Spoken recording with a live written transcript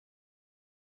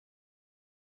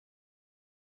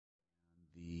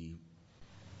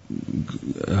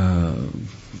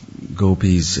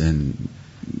gopis, and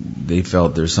they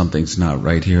felt there's something's not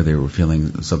right here. They were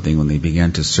feeling something when they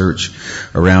began to search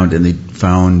around, and they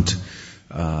found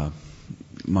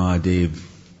Mahadev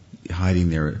hiding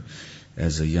there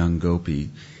as a young gopi,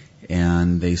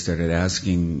 and they started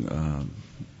asking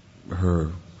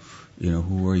her,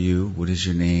 who are you? What is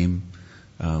your name?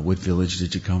 What village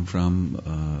did you come from?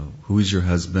 Who is your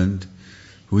husband?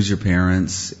 Who's your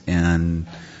parents? And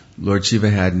Lord Shiva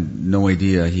had no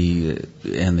idea.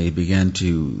 And they began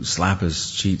to slap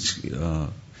his cheeks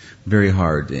very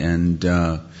hard, and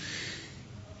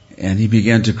he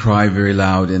began to cry very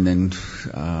loud. And then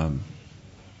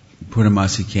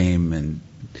Purnamasi came and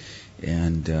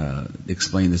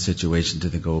explained the situation to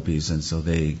the gopis, and so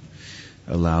they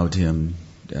allowed him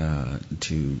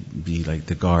to be like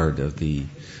the guard of the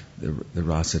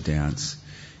rasa dance,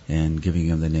 and giving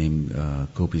him the name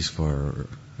Gopishwar,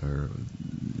 or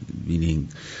meaning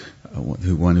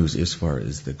one who's Ishwar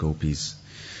is the gopis.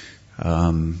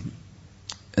 And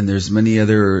there's many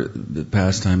other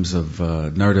pastimes of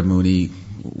Narada Muni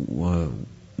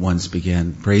once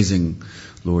began praising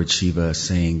Lord Shiva,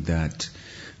 saying that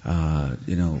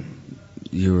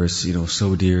you were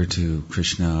so dear to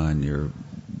Krishna,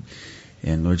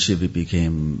 and Lord Shiva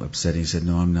became upset. He said,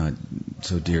 "No, I'm not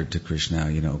so dear to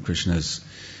Krishna. Krishna's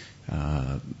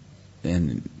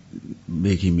and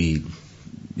making me,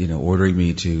 ordering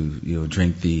me to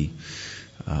drink the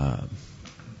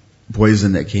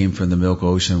poison that came from the milk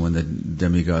ocean when the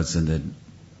demigods and the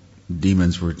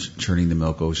demons were churning the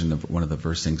milk ocean. One of the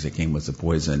first things that came was the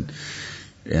poison."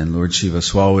 And Lord Shiva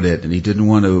swallowed it, and he didn't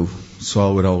want to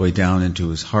swallow it all the way down into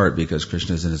his heart, because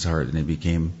Krishna's in his heart, and it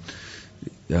became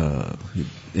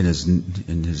in his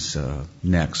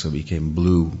neck, so it became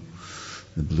blue.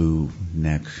 The blue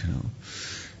neck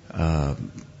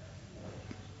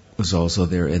was also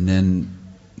there. And then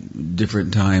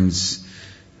different times,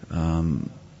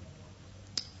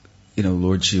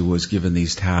 Lord Shiva was given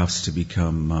these tasks to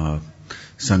become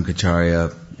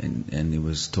Sankacharya, and he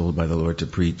was told by the Lord to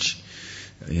preach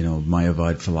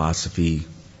Mayavad philosophy,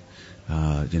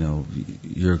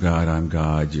 you're God, I'm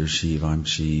God, you're Shiv, I'm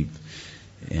Shiv,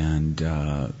 and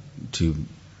to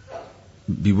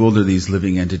bewilder these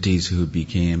living entities who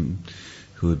began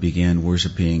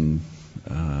worshiping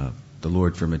the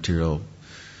Lord for material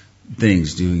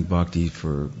things, doing bhakti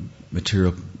for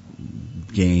material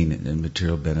gain and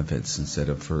material benefits instead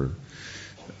of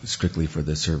strictly for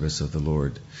the service of the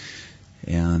Lord.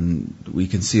 And we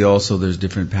can see also there's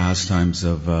different pastimes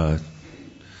of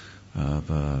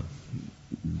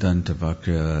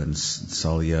Dantavakra and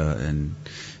Salya and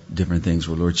different things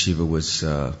where Lord Shiva was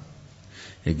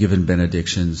had given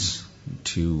benedictions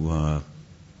to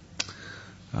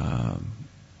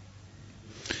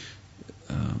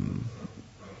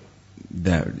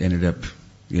that ended up,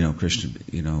 Krishna,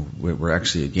 we're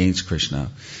actually against Krishna,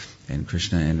 and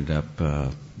Krishna ended up,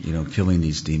 killing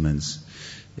these demons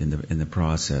in the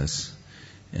process,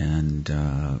 and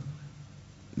trying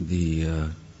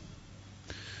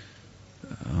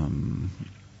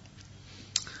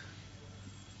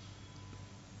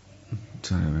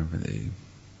to remember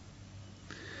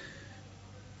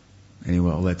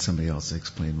anyway, I'll let somebody else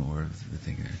explain more of the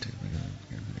thing there too.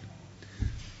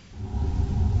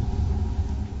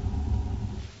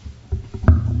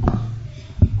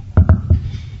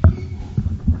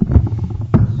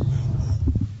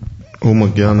 Om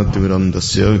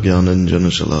Jnanatimirandasya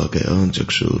Jnananjanashalakaya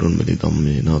Chakshurunmilitam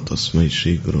Yena Tasmai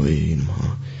Shri Gurave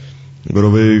Namaha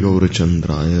Gurave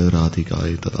Gaurachandraya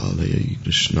Radhikaya Tadalaya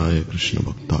Krishnaya Krishna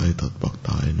Bhaktaya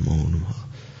Tadbhaktaya Namo Namaha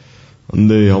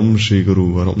Andeyam Shri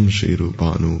Guru Varam Shri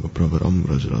Rupanu Pravaram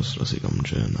Rajras Rasikam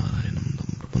Jaya Narayanam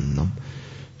Dam Prapannam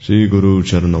Shri Guru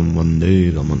Charanam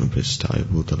Vande Ramana Pristaya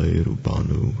Bhutale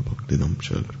Rupanu Bhaktidam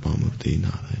Cha Kripamurti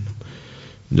Narayanam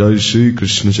Jai Shri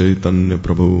Krishna Chaitanya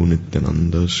Prabhu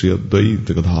Nityananda Shri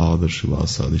Advaita Gadadhar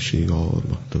Shivasadi Shri Gaur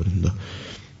Bhaktavrinda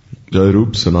Jai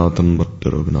Rup Sanatan Bhatta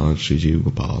Raghunath Shri Jeev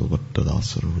Gopal Bhatta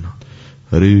Dasa Raghunath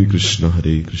Hare Krishna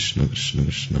Krishna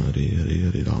Krishna Hare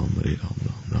Hare Hare Ram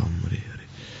Ram Hare Hare.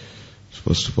 So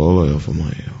first of all, I offer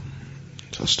my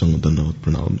Sastanga Dandavat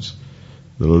pranams,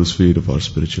 the lotus feet of our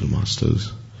spiritual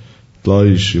masters.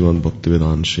 Tlai Shriman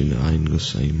Bhaktivedanta Shri Narayan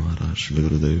Gosai Maharaj Shri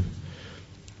Gurudev,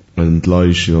 and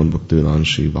Tlai Shriman Bhaktivedanta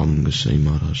Shri Vaman Gosai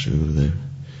Maharaj Shri Gurudev,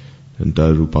 the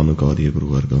entire Rupanakadiya Guru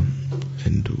Varga,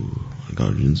 and to our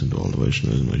guardians and to all the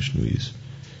Vaishnavas and Vaishnavis,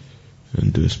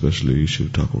 and to especially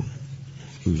Shiv Thakur,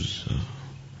 whose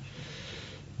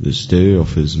this day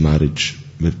of his marriage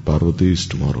with Parvati is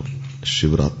tomorrow,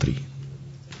 Shivratri.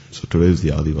 So today is the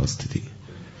Adivastiti.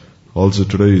 Also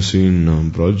today you see in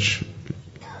Braj,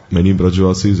 Many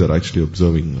Brajvasis are actually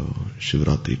observing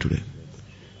Shivratri today.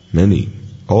 Many,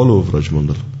 all over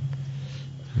Rajmandal.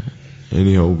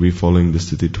 Anyhow, we following this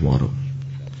Tithi tomorrow.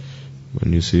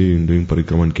 When you see doing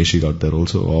Parikrama and Keshi Ghat there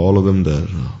also, all of them there,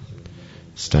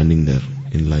 standing there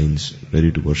in lines,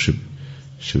 ready to worship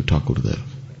Shiv Thakur there.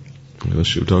 Because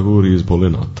Shiv Thakur, he is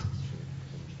Bholenath.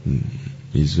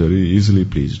 He is very easily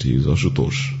pleased. He is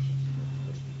Ashutosh.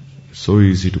 So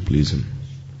easy to please him.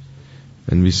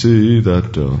 And we see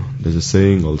that there's a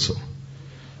saying also,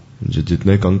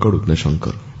 Jitne Kankar, Utne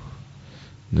Shankar.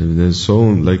 There's so,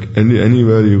 like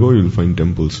anywhere you go, you'll find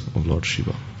temples of Lord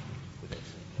Shiva.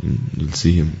 You'll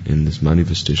see him in this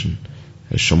manifestation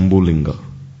as Shambhu Linga.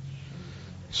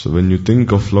 So when you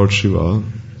think of Lord Shiva,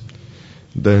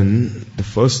 then the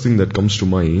first thing that comes to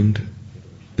mind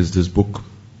is this book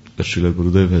that Srila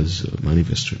Gurudev has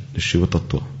manifested, the Shiva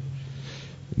Tattva.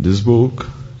 This book,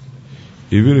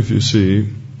 even if you see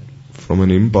from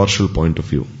an impartial point of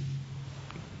view,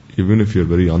 even if you're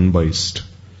very unbiased,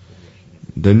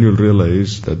 then you'll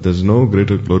realize that there's no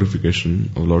greater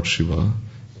glorification of Lord Shiva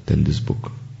than this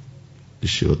book, the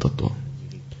Shiva Tattva.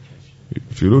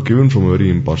 If you look even from a very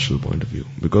impartial point of view,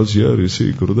 because here you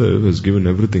see Gurudev has given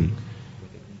everything.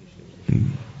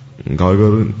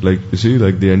 Gagar, like you see,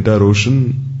 like the entire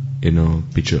ocean in a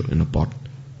pitcher, in a pot.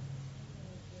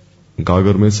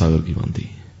 Gagar mein sagar ki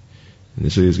bandi.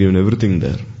 And so he has given everything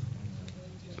there.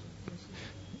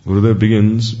 Gurudev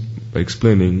begins by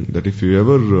explaining that if you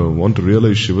ever want to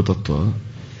realize Shiva Tattva,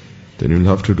 then you'll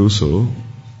have to do so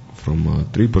from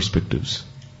three perspectives.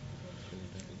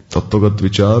 Tattvagat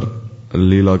Vichar,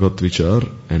 Leelagat Vichar,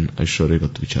 and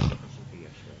Aishwaryagat Vichar.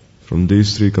 From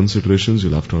these three considerations,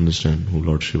 you'll have to understand who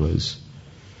Lord Shiva is.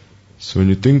 So when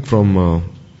you think from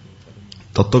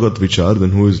Tattvagat Vichar,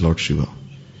 then who is Lord Shiva?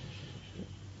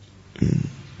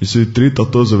 You see, three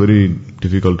tattvas are very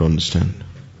difficult to understand.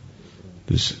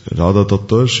 This Radha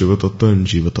Tattva, Shiva Tattva, and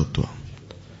Jiva Tattva.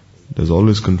 There's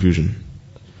always confusion.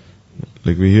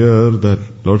 Like we hear that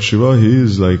Lord Shiva, he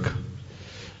is like,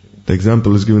 the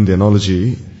example is given, the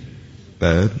analogy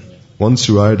that once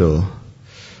you add a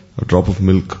drop of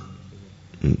milk,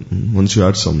 once you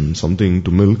add something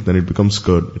to milk, then it becomes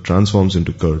curd. It transforms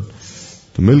into curd.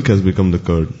 The milk has become the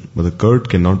curd, but the curd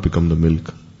cannot become the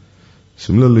milk.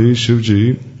 Similarly,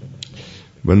 Shivji,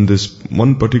 when this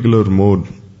one particular mode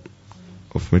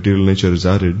of material nature is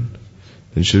added,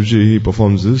 then Shivji, he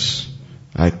performs this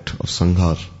act of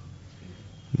sanghar,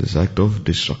 this act of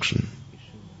destruction.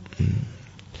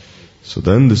 So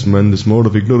then this mode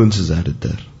of ignorance is added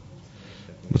there.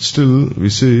 But still, we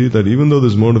see that even though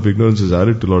this mode of ignorance is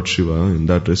added to Lord Shiva in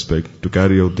that respect, to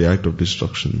carry out the act of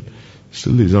destruction,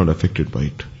 still he is not affected by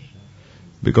it.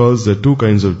 Because there are two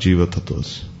kinds of Jiva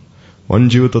Tattvas. One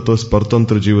Jiva Tattva is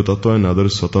Paratantra Jiva Tattva and another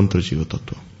is Swatantra Jiva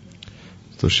Tattva.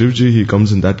 So Shivji, he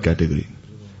comes in that category.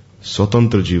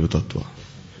 Swatantra Jiva Tattva.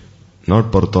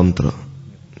 Not Paratantra.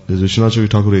 This Vishwanath Chavi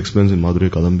Thakur explains in Madhurya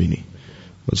Kadambini.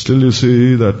 But still you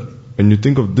see that when you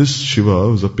think of this Shiva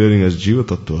who's appearing as Jiva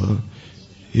Tattva,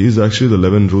 he is actually the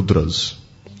 11 Rudras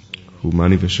who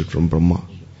manifested from Brahma.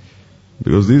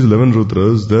 Because these 11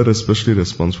 Rudras, they're especially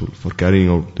responsible for carrying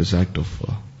out this act of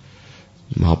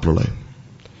Mahapralaya.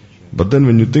 But then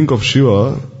when you think of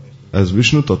Shiva as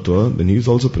Vishnu Tattva, then he is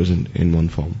also present in one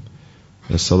form,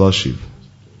 as Sadashiv.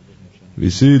 We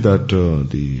see that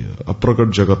the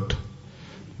Aprakat Jagat,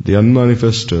 the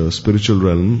unmanifest spiritual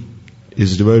realm,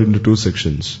 is divided into two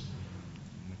sections.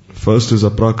 First is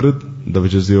Aprakrit,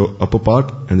 which is the upper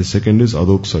part, and the second is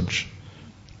Adoksaj,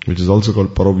 which is also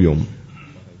called Paravyom.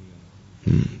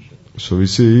 So we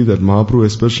see that Mahaprabhu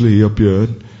especially he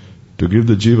appeared to give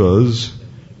the Jivas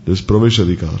this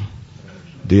Praveshadikar,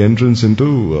 the entrance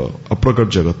into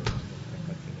Aprakat Jagat.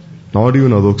 Not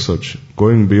even Adoksaj,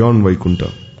 going beyond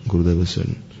Vaikunta, Gurudeva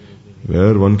said,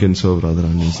 where one can serve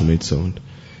Radharani as the maid servant.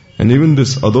 And even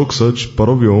this Adoksaj,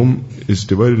 Paravyom, is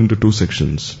divided into two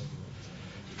sections.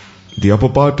 The upper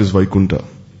part is Vaikunta,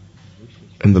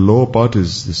 and the lower part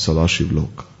is this Sadashiv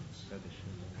Lok.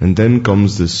 And then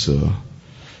comes this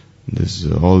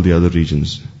all the other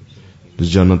regions, this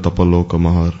Jana, Tapa, Loka,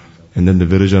 Mahar, and then the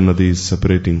Viraja Nadi is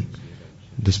separating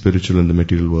the spiritual and the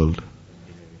material world.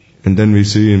 And then we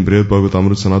see in Brihad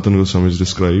Bhagavatamrita, Sanatana Goswami is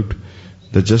described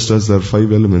that just as there are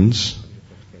 5 elements,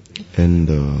 and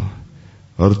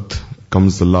earth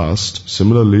comes the last,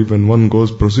 similarly when one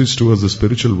proceeds towards the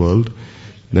spiritual world,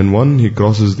 then one, he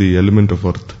crosses the element of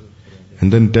earth.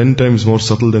 And then 10 times more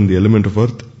subtle than the element of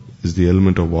earth is the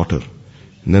element of water.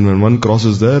 And then when one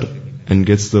crosses there and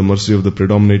gets the mercy of the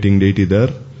predominating deity there,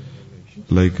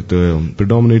 like the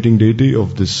predominating deity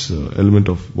of this element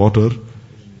of water,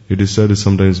 it is said is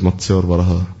sometimes Matsya or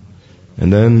Varaha.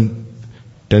 and then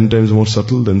 10 times more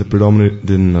subtle than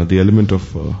the element of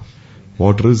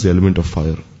water is the element of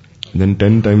fire. And then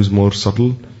 10 times more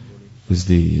subtle is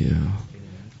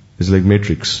is like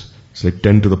matrix. It's like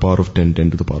 10 to the power of 10,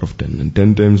 10 to the power of 10. And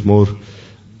 10 times more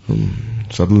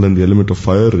subtle than the element of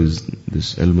fire is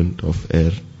this element of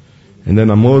air. And then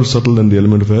more subtle than the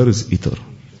element of air is ether.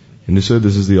 In this way,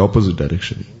 this is the opposite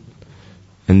direction.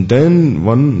 And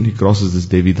then he crosses this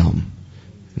Devi Dham.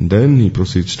 And then he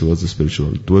proceeds towards the spiritual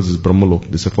world, towards this Brahmalok,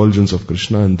 this effulgence of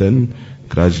Krishna, and then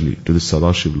gradually to this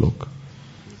Sadashiv Lok.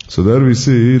 So there we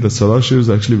see that Sadashiv is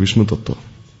actually Vishnu Tattva.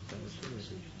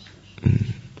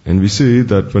 And we see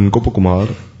that when Gopakumar,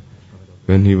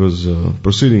 when he was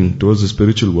proceeding towards the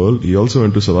spiritual world, he also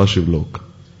went to Sadashiv Lok.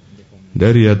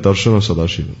 There he had darshan of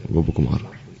Sadashiv, Gopakumar.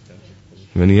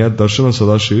 When he had darshan of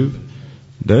Sadashiv,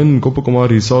 then Gopakumar,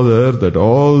 he saw there that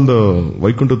all the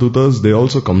Vaikuntha Dutas, they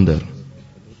also come there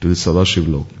to the Sadashiv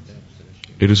Lok.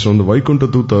 It is from the Vaikuntha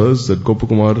Dutas that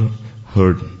Gopakumar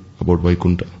heard about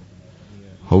Vaikuntha.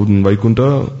 How in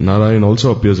Vaikuntha, Narayan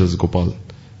also appears as Gopal.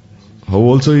 How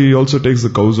also he also takes the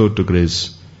cows out to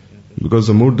graze. Because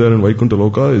the mood there in Vaikuntha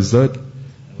Loka is that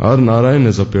our Narayan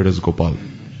has appeared as Gopal.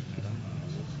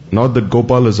 Not that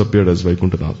Gopal has appeared as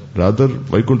Vaikuntanath. Rather,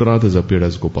 Vaikuntanath has appeared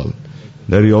as Gopal.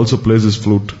 There he also plays his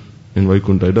flute in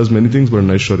Vaikuntha. He does many things but in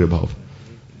Aishwarya Bhav.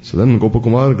 So then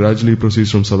Gopakumar gradually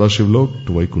proceeds from Sadashiv Lok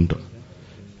to Vaikuntha.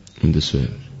 In this way.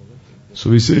 So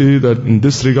we see that in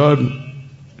this regard,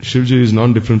 Shivji is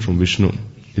non-different from Vishnu.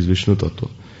 He is Vishnu Tattva.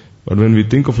 But when we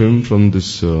think of him from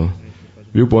this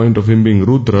viewpoint of him being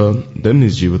Rudra, then he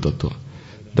is Jiva Tattva.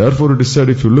 Therefore it is said,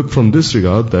 if you look from this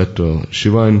regard, that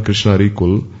Shiva and Krishna are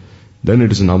equal, then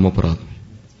it is a Namaparad.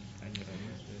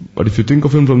 But if you think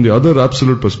of him from the other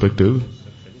absolute perspective,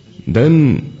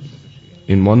 then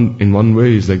in one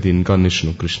way he is like the incarnation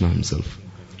of Krishna himself.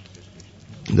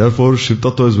 Therefore Shiv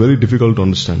Tattva is very difficult to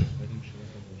understand.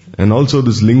 And also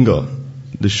this Linga,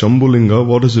 this Shambhu Linga,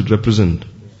 what does it represent?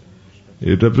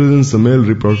 It represents the male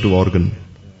reproductive organ.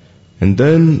 And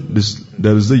then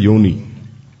there is the Yoni.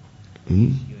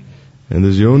 And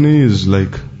this Yoni is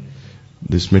like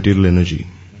this material energy.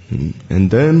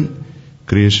 And then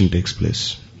creation takes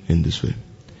place in this way.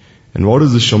 And what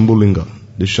is the Shambhu Linga?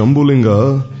 The Shambhu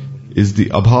Linga is the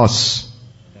abhas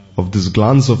of this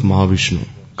glance of Mahavishnu,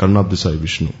 Karnabdisai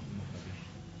Vishnu.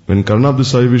 When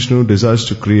Karnabdisai Vishnu desires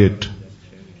to create,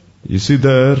 you see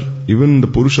there, even the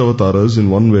Purusha avatars in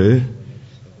one way,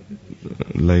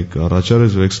 like our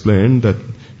acharyas have explained, that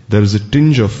there is a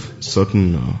tinge of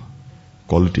certain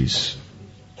qualities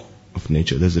of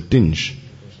nature. There is a tinge.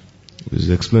 This is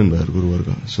explained by our Guru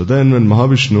Varga. So then when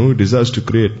Mahavishnu desires to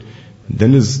create,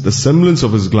 then the semblance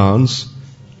of his glance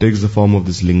takes the form of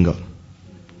this linga.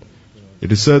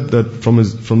 It is said that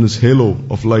from this halo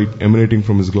of light emanating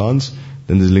from his glance,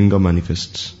 then this linga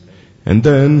manifests. And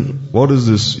then what is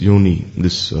this yoni,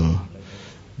 this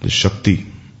shakti,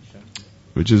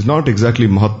 which is not exactly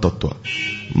Mahat Tattva.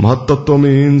 Mahat Tattva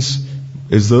means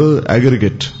is the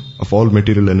aggregate of all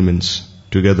material elements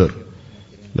together,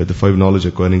 like the 5 knowledge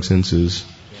acquiring senses,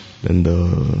 then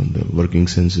the working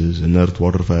senses, and earth,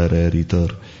 water, fire, air, ether,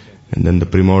 and then the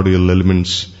primordial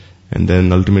elements, and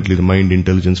then ultimately the mind,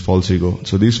 intelligence, false ego.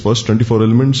 So these first 24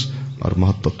 elements are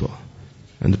Mahat Tattva.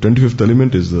 And the 25th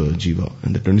element is the Jiva,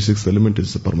 and the 26th element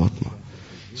is the Paramatma.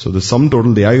 So the sum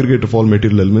total, the aggregate of all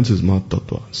material elements is Mahat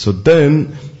Tattva. So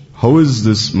then, how is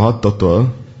this Mahat Tattva,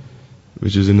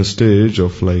 which is in a stage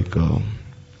of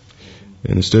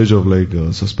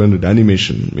suspended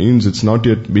animation, means it's not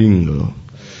yet being,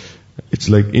 it's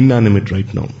like inanimate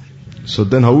right now. So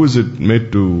then how is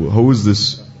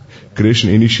this creation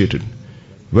initiated?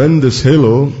 When this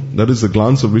halo, that is the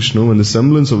glance of Vishnu, and the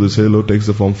semblance of this halo takes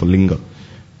the form for linga.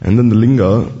 And then the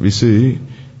linga, we see,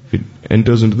 it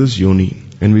enters into this yoni.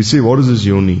 And we see what is this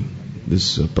yoni,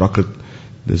 this prakrit,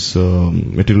 this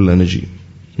material energy,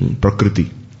 prakriti.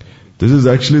 This is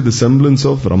actually the semblance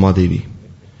of Ramadevi.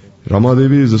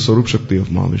 Ramadevi is the Swarup Shakti of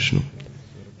Mahavishnu.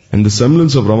 And the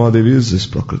semblance of Ramadevi is this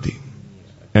prakriti.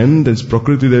 And this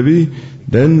prakriti Devi,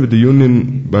 then with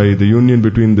by the union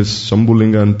between this Shambhu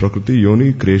Linga and prakriti,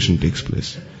 yoni, creation takes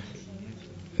place.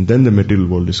 And then the material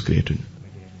world is created.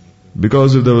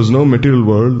 Because if there was no material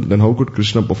world, then how could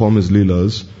Krishna perform his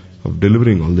leelas of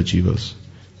delivering all the jivas?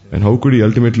 And how could he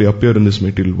ultimately appear in this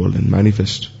material world and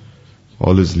manifest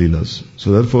all his leelas?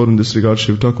 So therefore, in this regard,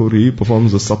 Shiv Thakur, he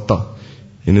performs the satta.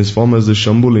 In his form as the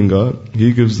Shambhu Linga,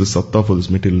 he gives the satta for this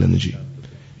material energy.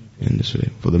 In this way,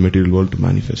 for the material world to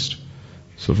manifest.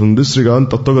 So from this regard,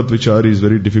 Tattvagat Vichari is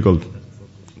very difficult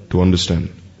to understand.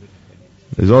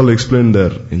 It's all explained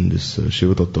there in this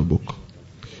Shiva Tattva book.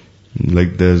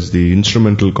 Like there's the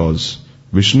instrumental cause,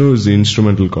 Vishnu is the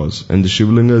instrumental cause and the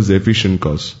Shivlinga is the efficient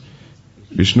cause.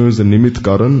 Vishnu is the Nimit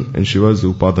Karan and Shiva is the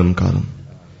Upadan Karan.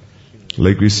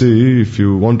 Like we say, if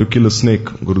you want to kill a snake,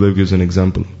 Gurudev gives an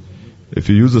example. If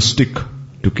you use a stick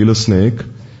to kill a snake,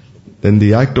 then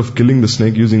the act of killing the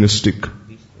snake using a stick,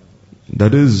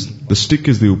 that is, the stick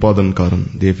is the Upadan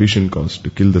Karan, the efficient cause to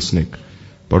kill the snake.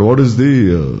 But what is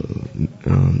the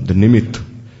Nimit,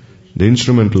 the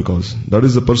instrumental cause? That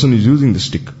is the person who is using the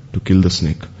stick to kill the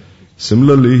snake.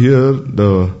 Similarly here,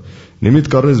 the Nimit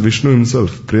Karan is Vishnu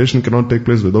himself. Creation cannot take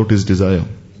place without his desire.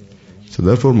 So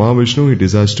therefore Mahavishnu, he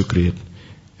desires to create.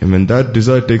 And when that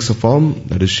desire takes a form,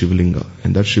 that is Shivlinga.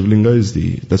 And that Shivlinga is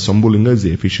that Sambhulinga is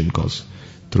the efficient cause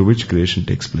through which creation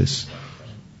takes place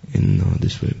in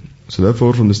this way. So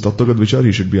therefore from this Tattvagat Vichar,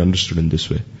 he should be understood in this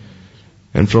way.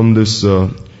 And from this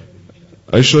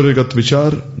Aishwaryagat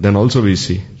Vichar, then also we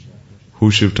see who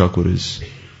Shiv Thakur is.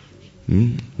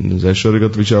 In this Aishwaryagat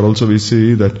Vichar also we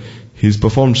see that he's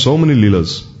performed so many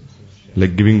leelas,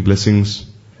 like giving blessings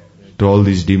to all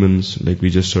these demons, like we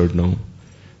just heard now.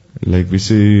 Like we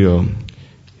see,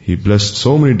 he blessed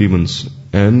so many demons.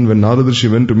 And when Narada Rishi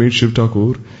went to meet Shiv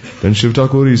Thakur, then Shiv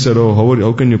Thakur, he said,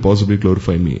 how can you possibly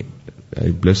glorify me?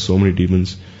 I blessed so many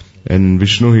demons. And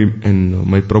Vishnu,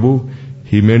 my Prabhu,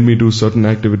 he made me do certain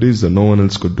activities that no one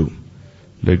else could do.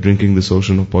 Like drinking this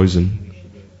ocean of poison.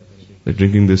 Like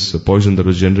drinking this poison that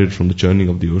was generated from the churning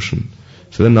of the ocean.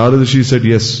 So then Narada Rishi said,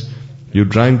 yes, you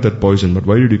drank that poison, but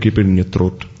why did you keep it in your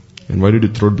throat? And why did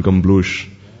your throat become bluish?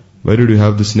 Why did you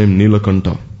have this name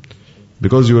Nilakanta?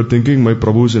 Because you were thinking, my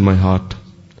Prabhu is in my heart.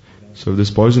 So if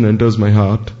this poison enters my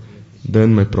heart,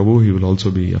 then my Prabhu, he will also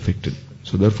be affected.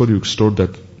 So therefore you stored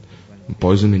that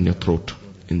poison in your throat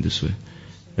in this way.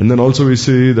 And then also we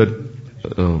see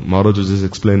that Maharaj is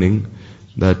explaining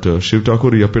that Shiv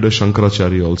Thakur, he appeared as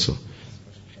Shankaracharya also.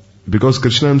 Because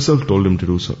Krishna himself told him to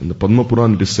do so. In the Padma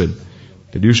Purana it is said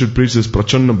that you should preach this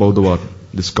Prachanna Bauddhavad,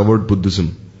 this covered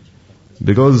Buddhism.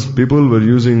 Because people were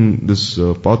using this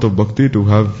path of bhakti to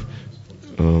have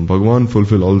Bhagavan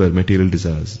fulfill all their material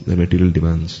desires, their material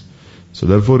demands. So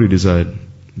therefore he desired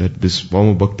that this form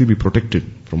of bhakti be protected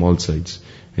from all sides.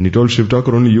 And he told Shiv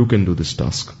Thakur, only you can do this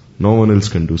task. No one else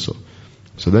can do so.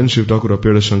 So then Shiv Thakur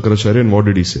appeared as Shankaracharya, and what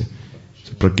did he say?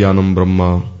 So, Pragyanam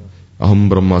Brahma, Aham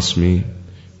Brahmasmi,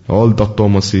 all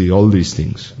Tattvamasi, all these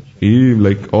things.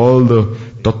 All the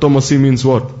Tattvamasi means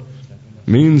what?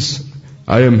 Means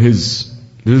I am his.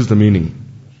 This is the meaning.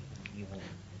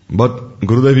 But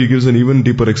Gurudev, he gives an even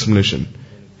deeper explanation.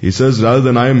 He says, rather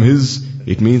than I am his,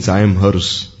 it means I am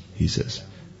hers, he says.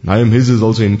 I am his is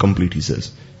also incomplete, he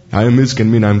says. I am his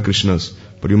can mean I am Krishna's.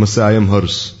 But you must say I am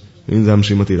hers. Means I am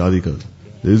Srimati Radhika.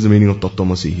 This is the meaning of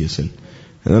Tattvamasi, he said.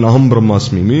 And then Aham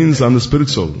Brahmasmi means I am the spirit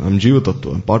soul. I am Jiva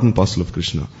Tattva. I am part and parcel of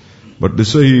Krishna. But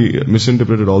this way he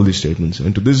misinterpreted all these statements.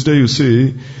 And to this day you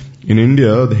see, in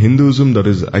India, the Hinduism that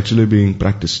is actually being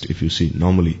practiced, if you see,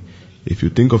 normally. If you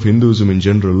think of Hinduism in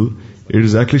general, it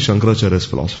is actually Shankaracharya's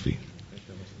philosophy.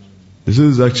 This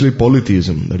is actually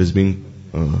polytheism that is being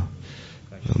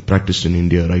practiced in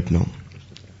India right now.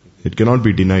 It cannot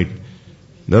be denied.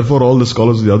 Therefore all the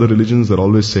scholars of the other religions are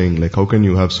always saying, like, how can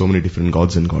you have so many different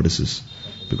gods and goddesses?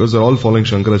 Because they're all following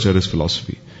Shankaracharya's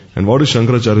philosophy. And what is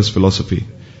Shankaracharya's philosophy?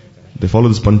 They follow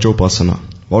this Panchopasana.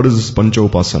 What is this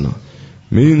Panchopasana?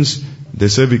 Means, they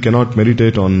say we cannot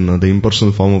meditate on the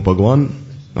impersonal form of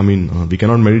Bhagavan. We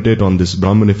cannot meditate on this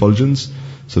Brahman effulgence.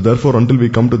 So therefore, until we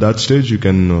come to that stage, you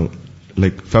can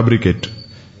fabricate.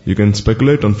 You can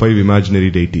speculate on 5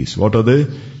 imaginary deities. What are they?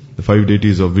 The 5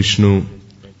 deities of Vishnu,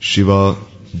 Shiva,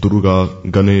 Durga,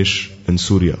 Ganesh and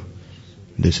Surya.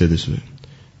 They say this way.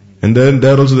 And then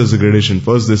there also there's a gradation.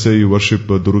 First they say you worship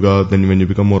Durga, then when you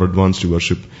become more advanced you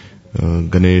worship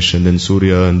Ganesh and then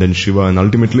Surya and then Shiva, and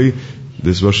ultimately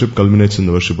this worship culminates in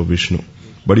the worship of Vishnu.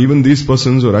 But even these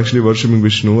persons who are actually worshipping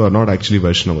Vishnu are not actually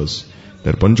Vaishnavas. They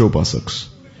are Panchopasaks.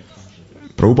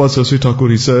 Prabhupada Saraswati Thakur,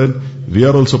 he said, we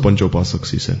are also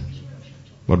Panchopasaks, he said.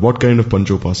 But what kind of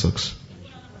Panchopasaks?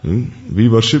 We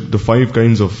worship the 5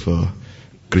 kinds of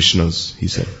Krishnas, he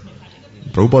said.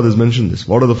 Prabhupada has mentioned this.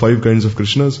 What are the 5 kinds of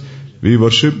Krishnas? We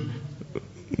worship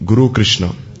Guru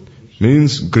Krishna.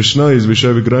 Means Krishna is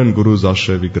Vishaya Vigraha and Guru is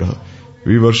Ashraya Vigraha.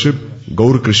 We worship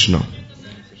Gaur Krishna.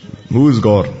 Who is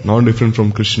Gaur? Non-different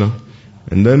from Krishna.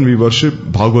 And then we worship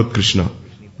Bhagavad Krishna.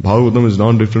 Bhagavatam is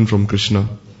non-different from Krishna.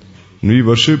 And we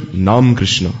worship Nam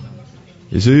Krishna.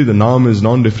 You see, the Nam is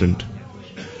non-different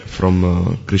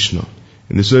from Krishna.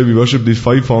 In this way we worship these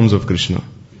 5 forms of Krishna.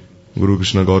 Guru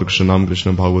Krishna, Gaur Krishna, Nam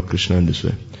Krishna, Bhagavad Krishna, in this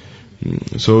way.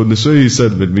 So this way he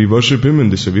said that we worship him in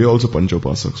this way. We are also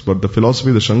Panchopasaks. But the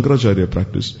philosophy the Shankaracharya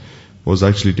practiced was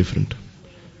actually different.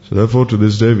 So therefore to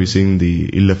this day we seeing the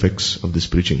ill effects of this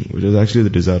preaching, which is actually the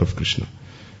desire of Krishna.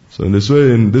 So in this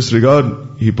way, in this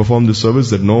regard, he performed this service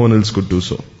that no one else could do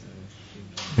so.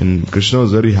 And Krishna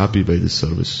was very happy by this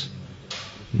service.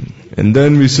 And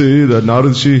then we see that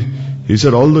Naradji, he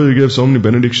said, although he gave so many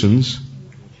benedictions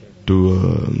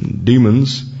to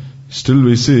demons, still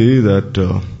we see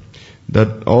that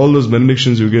that all those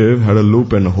benedictions you gave had a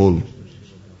loop and a hole.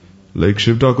 Like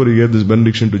Shiv Thakur, he gave this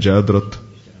benediction to Jayadratha.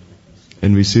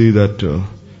 And we see that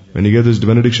when he gave this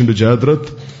benediction to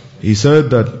Jayadratha, he said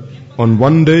that on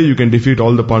one day you can defeat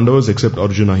all the Pandavas except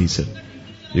Arjuna, he said.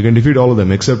 You can defeat all of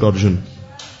them except Arjuna.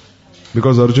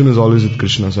 Because Arjuna is always with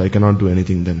Krishna, so I cannot do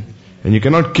anything then. And you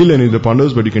cannot kill any of the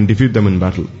Pandavas, but you can defeat them in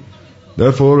battle.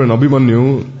 Therefore, when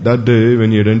Abhimanyu, that day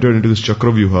when he had entered into this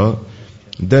Chakravyuha,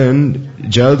 then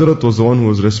Jayadratha was the one who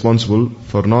was responsible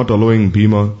for not allowing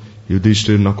Bhima,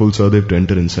 Yudhishthir, Nakul, Sahadev to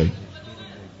enter inside.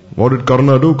 What did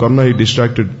Karna do? Karna, he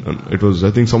distracted, it was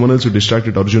I think someone else who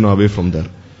distracted Arjuna away from there.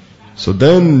 So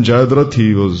then Jayadratha,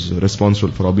 he was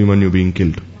responsible for Abhimanyu being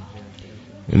killed.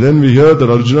 And then we hear that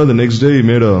Arjuna the next day he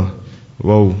made a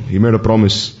vow, he made a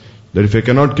promise that if I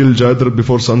cannot kill Jayadratha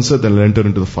before sunset, then I'll enter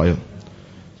into the fire.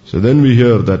 So then we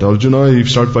hear that Arjuna, he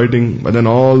started fighting, but then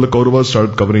all the Kauravas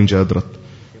started covering Jayadratha.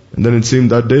 And then it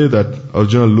seemed that day that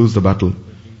Arjuna will lose the battle.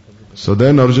 So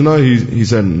then Arjuna, he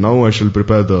said, now I shall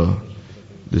prepare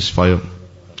this fire.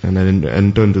 And I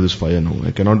enter into this fire now.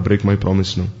 I cannot break my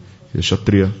promise now. He's a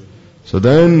Kshatriya. So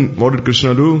then, what did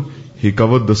Krishna do? He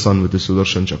covered the sun with his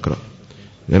Sudarshan Chakra.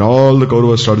 Then all the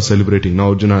Kauravas started celebrating. Now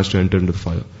Arjuna has to enter into the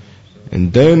fire.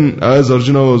 And then, as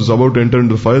Arjuna was about to enter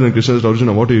into the fire, then Krishna said,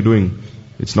 Arjuna, what are you doing?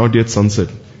 It's not yet sunset.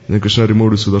 And then Krishna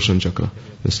removed his Sudarshan Chakra.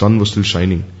 The sun was still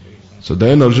shining. So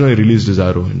then Arjuna released his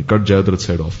arrow and cut Jayadratha's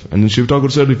head off. And then Shiv Thakur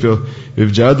said, if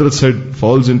Jayadratha's head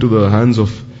falls into the hands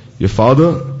of your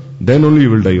father, then only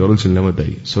you will die, or else you'll never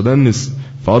die. So then his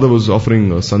father was offering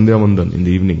Sandhya Vandan in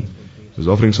the evening. He was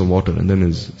offering some water, and then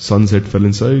his son's head fell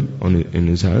inside in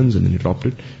his hands, and then he dropped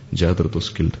it. Jayadratha was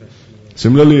killed.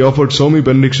 Similarly, he offered so many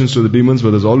benedictions to the demons, but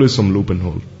there's always some loop and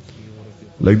hole.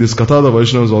 Like this Katha, the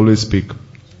Vaishnavas always speak,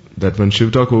 that when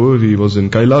Shiv Thakur, he was in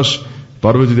Kailash,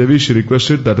 Parvati Devi, she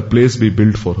requested that a place be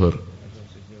built for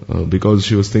her. Because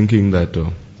she was thinking that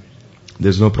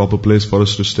there's no proper place for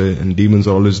us to stay, and demons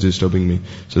are always disturbing me.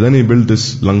 So then he built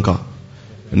this Lanka.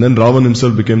 And then Ravan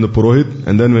himself became the Purohit,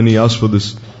 and then when he asked for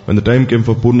this, when the time came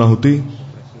for Purnahuti,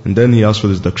 and then he asked for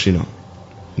this Dakshina.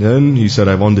 Then he said,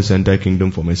 I want this entire kingdom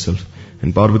for myself.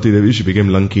 And Parvati Devi, she became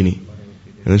Lankini.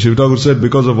 And then Shiv Thakur said,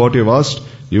 because of what you have asked,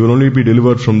 you will only be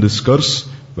delivered from this curse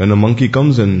when a monkey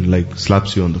comes and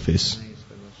slaps you on the face.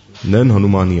 And then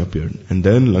Hanumani appeared. And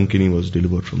then Lankini was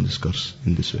delivered from this curse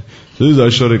in this way. So this is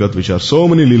Aishwaryagat Vichar. So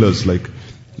many leelas,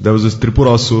 there was this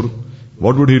Tripurasur.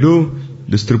 What would he do?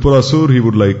 This Tripurasur, he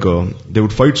would they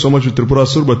would fight so much with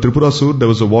Tripurasur, but Tripurasur, there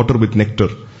was a water with nectar.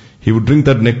 He would drink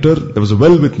that nectar, there was a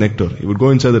well with nectar. He would go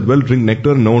inside that well, drink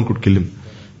nectar, and no one could kill him.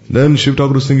 Then Shiv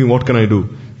Thakur was thinking, what can I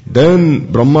do?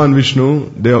 Then Brahma and Vishnu,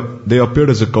 they appeared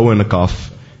as a cow and a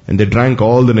calf. And they drank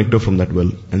all the nectar from that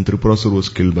well. And Tripurasur was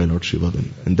killed by Lord Shiva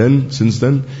then. And then, since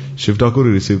then, Shiv Thakur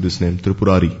received this name,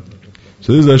 Tripurari.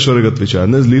 So this is Aishwaryagat Vichar.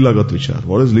 And this is Leelagat Vichar.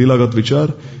 What is Leelagat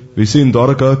Vichar? We see in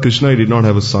Dwaraka, Krishna, he did not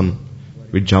have a son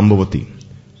with Jambavati.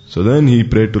 So then he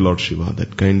prayed to Lord Shiva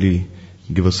that kindly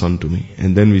give a son to me.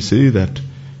 And then we see that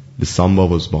this Samba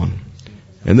was born.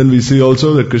 And then we see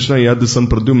also that Krishna, he had this son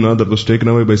Pradyumna that was taken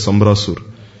away by Sambrasur.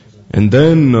 And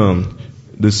then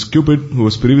this Cupid, who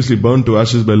was previously burned to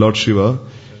ashes by Lord Shiva,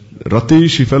 Rati,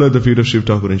 she fell at the feet of Shiv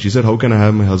Thakur and she said, how can I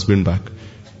have my husband back?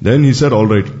 Then he said,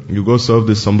 alright, you go serve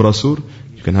this Sambrasur,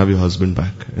 you can have your husband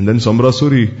back. And then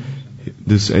Sambrasur,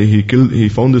 he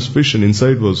found this fish and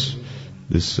inside was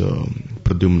this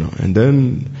Pradyumna. And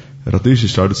then Rati, she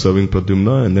started serving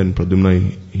Pradyumna, and then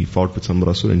Pradyumna, he fought with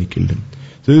Sambrasur and he killed him.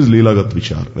 So this is Leelagat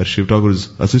Vichar, where Shiv Thakur is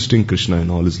assisting Krishna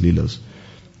in all his Leelas.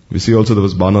 We see also there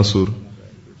was Banasur.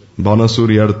 Banasur,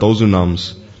 he had 1,000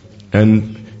 arms.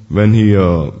 And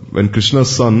when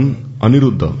Krishna's son,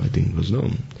 Aniruddha, I think was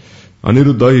known,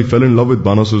 Aniruddha, he fell in love with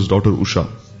Banasur's daughter Usha.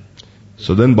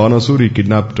 So then Banasur, he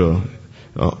kidnapped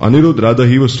Aniruddha, rather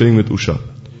he was staying with Usha.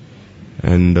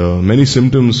 And many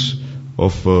symptoms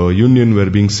of union were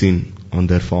being seen on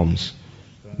their forms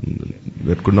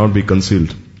that could not be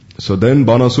concealed. So then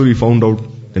Banasur, he found out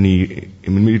and he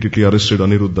immediately arrested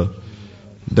Aniruddha.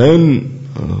 Then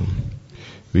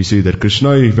we see that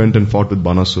Krishna, he went and fought with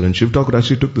Banasur, and Shiv Thakur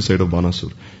actually took the side of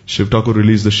Banasur. Shiv Thakur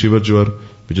released the Shivajwar,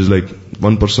 which is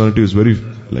one personality who is very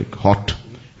hot,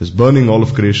 is burning all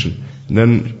of creation. And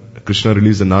then Krishna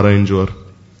released the Narayan Jwar,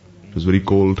 it was very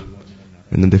cold.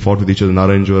 And then they fought with each other.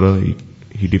 Narayan Jwara,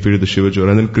 he he defeated the Shivajor.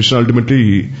 And then Krishna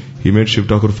ultimately, he made Shiv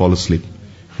Thakur fall asleep.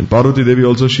 And Parvati Devi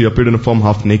also, she appeared in a form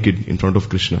half naked in front of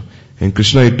Krishna. And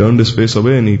Krishna, he turned his face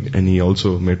away and he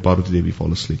also made Parvati Devi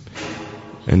fall asleep.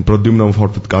 And Pradyumna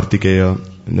fought with Kartikeya.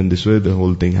 And then this way the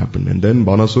whole thing happened. And then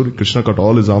Banasur, Krishna cut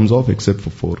all his arms off except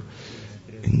for 4.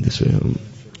 In this way.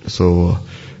 So,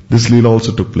 this Leela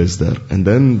also took place there. And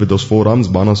then with those 4 arms,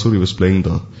 Banasur, he was playing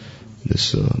that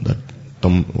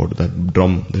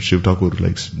drum that Shiv Thakur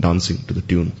likes dancing to the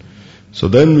tune. So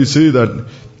then we see that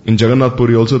in Jagannath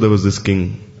Puri also there was this king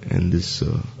and this,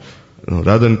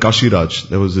 rather than Kashi Raj,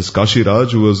 there was this Kashi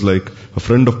Raj who was like a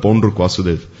friend of Paunduruk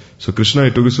Vasudev. So Krishna,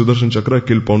 he took his Sudarshan Chakra,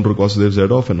 killed Paunduruk Vasudev's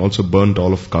head off and also burnt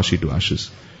all of Kashi to ashes.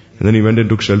 And then he went and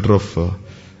took shelter of,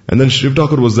 and then Shiv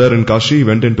Thakur was there in Kashi, he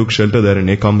went and took shelter there in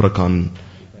Ekamra Khan,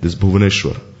 this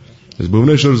Bhuvaneshwar. This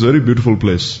Bhuvaneshwar is a very beautiful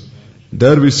place.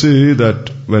 There we see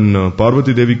that when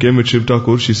Parvati Devi came with Shiv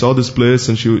Thakur, she saw this place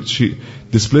and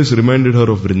this place reminded her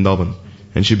of Vrindavan.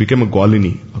 And she became a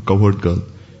Gwalini, a cowherd girl.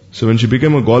 So when she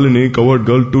became a Gwalini, cowherd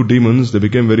girl, 2 demons, they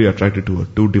became very attracted to her,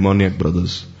 2 demoniac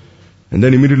brothers. And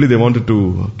then immediately they wanted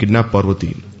to kidnap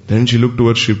Parvati. Then she looked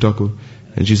towards Shiv Thakur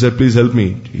and she said, please help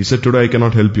me. He said, today I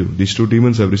cannot help you. These 2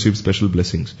 demons have received special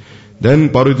blessings. Then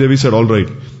Parvati Devi said, alright,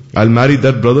 I'll marry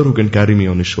that brother who can carry me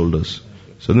on his shoulders.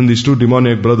 So then these 2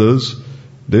 demoniac brothers,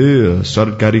 they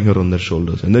started carrying her on their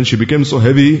shoulders. And then she became so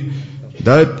heavy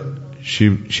that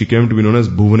she came to be known as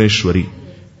Bhuvaneshwari.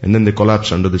 And then they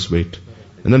collapsed under this weight.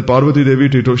 And then Parvati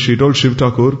Devi, she told Shiv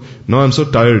Thakur, no, I'm so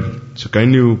tired. So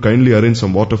kindly arrange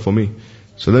some water for me.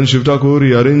 So then Shiv Thakur,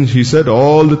 he said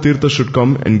all the tirthas should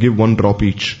come and give 1 drop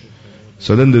each.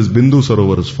 So then this Bindu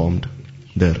Sarovar is formed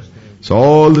there. So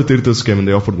all the tirthas came and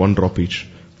they offered 1 drop each.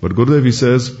 But Gurudev, he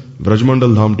says,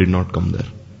 Vrajmandal Dham did not come there.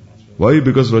 Why?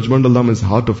 Because Vrajmandal Dham is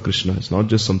heart of Krishna. It's not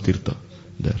just some tirtha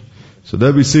there. So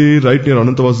there we see right near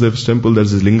Anantavasudev's temple,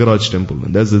 there's this Lingaraj temple.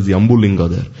 And there's the Ambulinga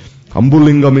there.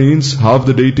 Ambulinga means half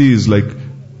the deity is like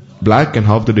black and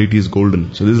half the deity is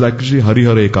golden. So this is actually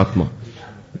Harihara Ekatma.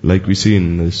 Like we see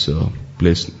in this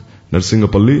place,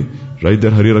 Narsingapalli, right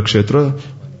there Harihara Kshetra.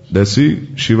 There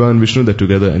see Shiva and Vishnu, they're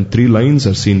together and 3 lines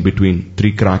are seen between,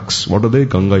 3 cracks. What are they?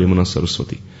 Ganga, Yamuna,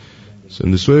 Saraswati. So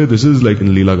in this way, this is like in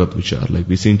Leelagat Vichar. Like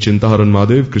we see in Chintaharan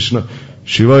Mahadev, Krishna,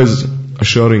 Shiva is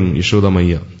assuring Yashoda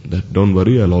Maya that don't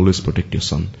worry, I'll always protect your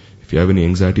son. If you have any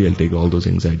anxiety, I'll take all those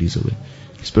anxieties away.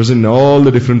 He's present in all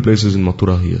the different places in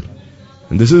Mathura here.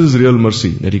 And this is his real mercy,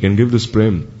 that he can give this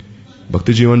prem.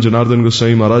 Bhakti Jivan Janardhan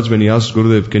Goswami Maharaj, when he asked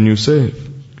Gurudev, can you say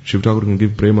Shiv Thakur can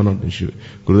give prem or not? And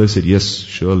Gurudev said, yes,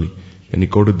 surely. And he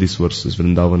quoted these verses,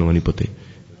 Vrindavan Vanipate,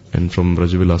 and from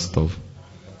Brajavilas Tav.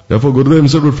 Therefore, Gurudev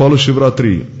himself would follow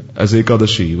Shivratri as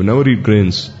Ekadashi. He would never eat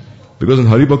grains. Because in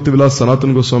Hari Bhakti Vilas,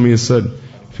 Sanatana Goswami has said,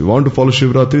 if you want to follow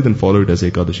Shivratri, then follow it as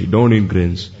Ekadashi. Don't eat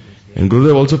grains. And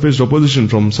Gurudev also faced opposition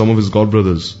from some of his god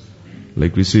brothers.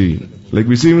 Like we see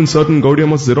even certain Gaudiya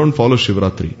Maths, they don't follow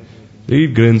Shivratri. They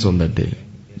eat grains on that day.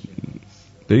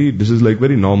 This is like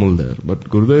very normal there. But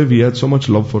Gurudev, he had so much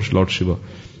love for Lord Shiva.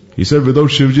 He said, without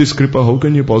Shivji's kripa, how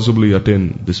can you possibly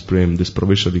attain this prem, this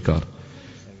pravesha-adhikar?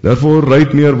 Therefore,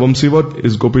 right near Vamsivat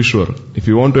is Gopishwar. If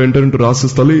you want to enter into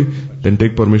Rasasthali, then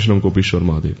take permission of Gopishwar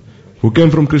Mahadev, who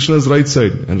came from Krishna's right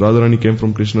side, and Radharani came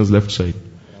from Krishna's left side.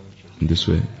 In this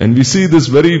way. And we see this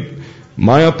very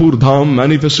Mayapur Dham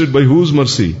manifested by whose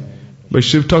mercy? By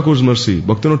Shiv Thakur's mercy.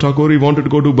 Bhaktivinoda Thakur, he wanted to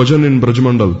go to Bhajan in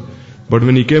Brajmandal. But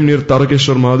when he came near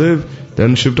Tarakeshwar Mahadev,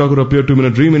 then Shiv Thakur appeared to him in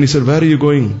a dream and he said, where are you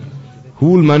going?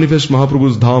 Who will manifest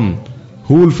Mahaprabhu's Dham?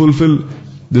 Who will fulfill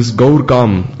this Gaur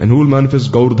Kam? And who will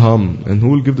manifest Gaur Dham? And who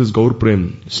will give this Gaur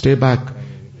Prem? Stay back.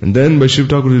 And then by Shiv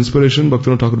Thakur's inspiration,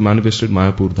 Bhaktivinoda Thakur manifested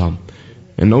Mayapur Dham.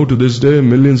 And now to this day,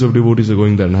 millions of devotees are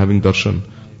going there and having darshan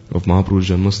of Mahaprabhu's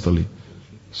Janmasthali.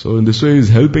 So in this way, he is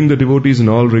helping the devotees in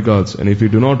all regards. And if we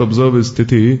do not observe his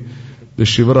Tithi, the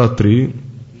Shivaratri,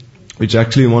 which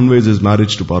actually in one way is his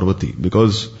marriage to Parvati,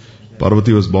 because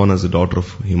Parvati was born as the daughter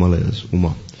of Himalayas,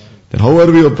 Uma. Then how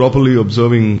are we properly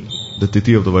observing the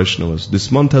Tithi of the Vaishnavas?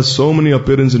 This month has so many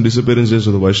appearance and disappearance days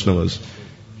of the Vaishnavas.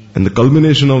 And the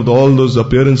culmination of all those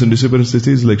appearance and disappearance Tithis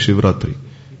is like Shivaratri.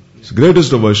 It's the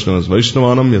greatest of Vaishnavas,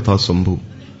 Vaishnavanam Yatha Sambhu.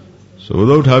 So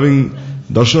without having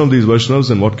darshan of these Vaishnavas,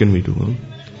 then what can we do? Huh?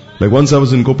 Like once I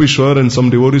was in Kopishwar and some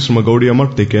devotees from a Gaudiya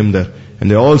Math, they came there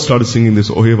and they all started singing this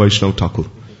Ohe Vaishnav Thakur,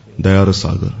 Dayara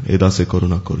Sagar, Edase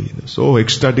Karuna Kori. So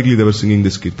ecstatically they were singing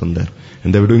this kirtan there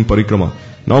and they were doing parikrama.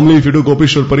 Normally if you do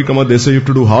Kopishwar parikrama, they say you have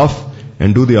to do half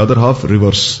and do the other half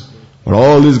reverse. But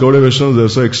all these Gaudiya Vaishnavas, they were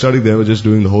so ecstatic, they were just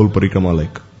doing the whole parikrama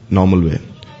like normal way,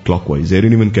 clockwise. They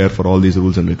didn't even care for all these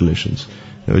rules and regulations.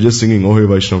 They were just singing Ohe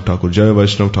Vaishnav Thakur, Jaya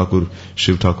Vaishnav Thakur,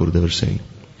 Shiv Thakur, they were saying.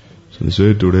 So So this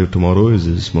way, tomorrow is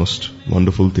his most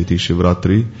wonderful Tithi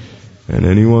Shivratri. And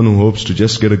anyone who hopes to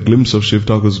just get a glimpse of Shiv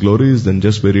Thakur's glories, then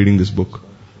just by reading this book.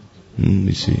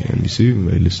 We see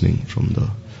by listening from the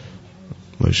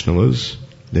Vaishnavas,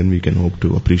 then we can hope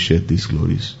to appreciate these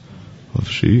glories of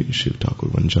Shri Shiv Thakur.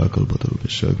 Vancha kalpataru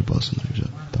vishya kripasana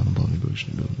tanabhami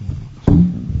Vaishnav.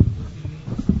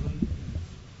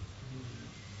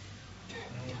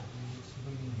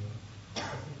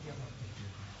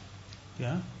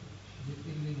 क्या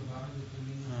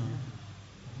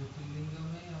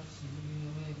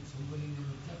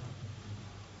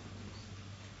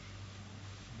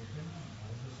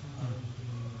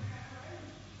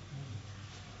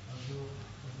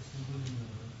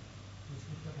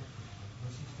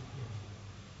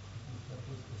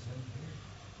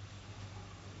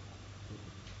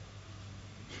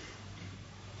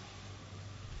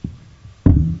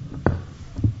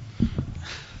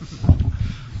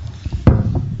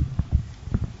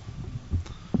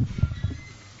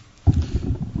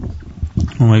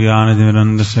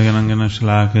ज्ञानतिमिरन्दस्य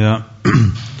गणगणशलाकया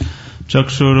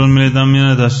चक्षुरुन्मिलितं येन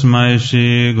तस्मै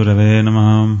श्रीगुरवे नमः।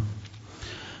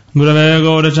 गुरवे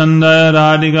गौरचन्द्राय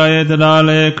राधिकाय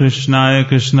तदालये कृष्णाय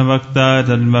कृष्णभक्ताय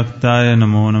तद्भक्ताय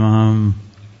नमो नमः।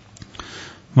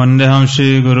 वन्देऽहं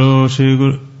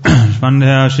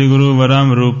श्रीगुरुवरं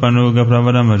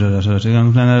रूपनुगप्रवरं रजरसरसिकं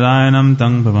नारायणं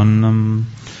तं प्रपन्नम्।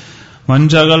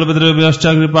 वंशकल्पतरुभ्यश्च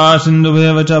कृपा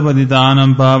सिन्धुभ्यः च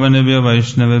पतितानां पावनेभ्यो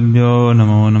वैष्णवेभ्यो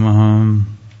नमो नमः।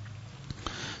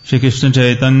 श्री कृष्ण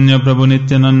चैतन्य प्रभु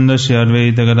नित्यानंद श्री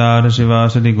अद्वैत गदाधर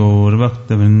शिवासदि गौर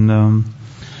भक्तवृंद।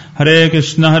 हरे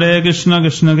कृष्ण कृष्ण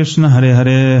कृष्ण हरे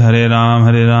हरे, हरे Ram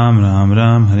Ram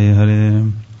Ram Hare Hare.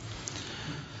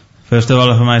 First of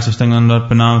all, for my sister Lord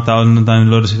Pranam, 1000 times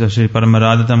Lord Shri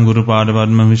Paramaradatam Guru Pada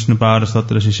Padma Vishnu Pada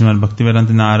Stotra Shri Srimad Bhaktivedanta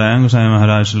Narayan Goswami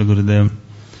Maharaj Shri Gurudev.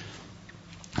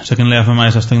 Secondly, I offer my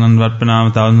Sastangan Pranam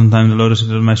 1000 times the Lord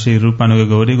Shri Rupanuga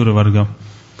Gauri Guru Varga.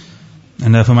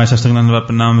 And I offer my Sastangan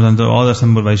Pranam unto all the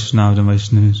assembled Vaishnavas and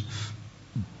Vaishnavis.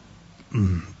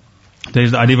 There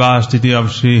is the Adivas Tithi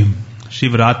of Shri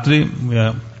Shivratri. We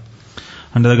are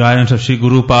under the guidance of Shri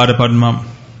Guru Pada Padma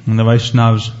and the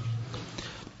Vaishnavas,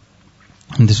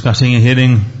 discussing and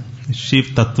hearing Shiv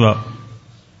Tattva,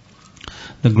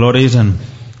 the glories and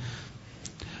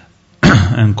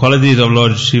qualities of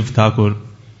Lord Shiv Thakur.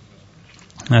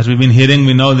 As we've been hearing,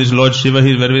 we know this Lord Shiva,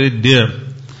 he is very, very dear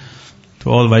to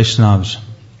all Vaishnavas.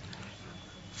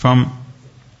 From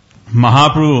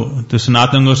Mahaprabhu to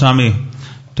Sanatana Goswami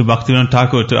to Bhaktivinoda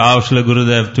Thakur to our Srila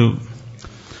Gurudev to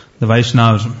the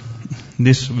Vaishnavas,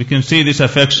 we can see this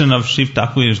affection of Shiv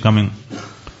Thakur is coming.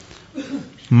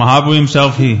 Mahaprabhu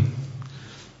himself, he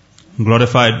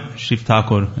glorified Shiv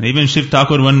Thakur. And even Shiv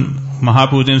Thakur, when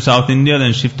Mahaprabhu was in South India,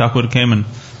 then Shiv Thakur came and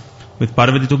with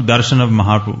Parvati took darshan of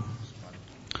Mahaprabhu.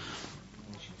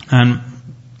 And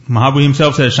Mahaprabhu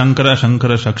himself said, Shankara,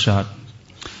 Shankara, Sakshat.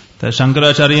 That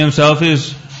Shankaracharya himself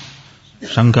is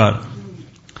Shankar.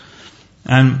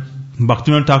 And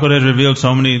Bhaktivinoda Thakur has revealed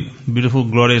so many beautiful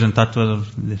glories and tattvas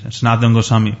of Sanatana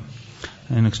Goswami,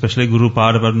 and especially Guru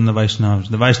Pada and the Vaishnavas.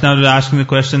 The Vaishnavas are asking the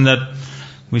question that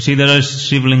we see there are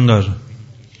Shiv Lingas,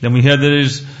 then we hear there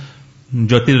is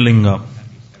Jyotirlinga.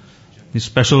 These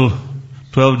special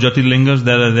 12 Jyotirlingas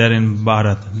that are there in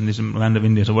Bharat, in this land of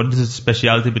India. So what is the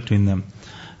speciality between them?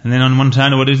 And then on one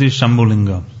side, what is this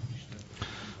Shambhulinga?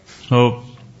 So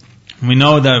we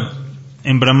know that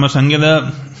in Brahma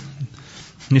Samhita,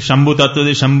 the Shambhu Tattva,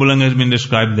 the Shambhulinga has been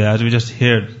described there, as we just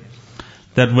heard.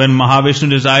 That when Mahavishnu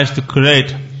desires to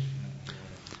create,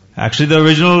 actually the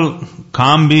original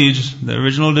Kam Bij, the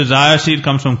original desire seed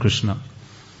comes from Krishna.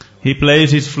 He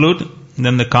plays his flute,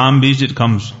 then the Kam Bij, it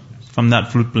comes from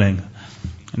that flute playing.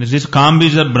 And it's this Kam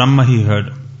Bij that Brahma he heard.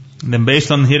 And then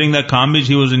based on hearing that Kam Bij,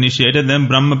 he was initiated, then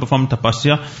Brahma performed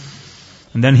tapasya,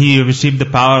 and then he received the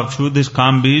power through this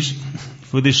Kam Bij,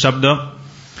 through this Shabda,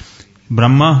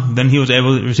 Brahma, then he was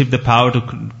able to receive the power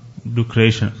to do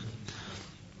creation.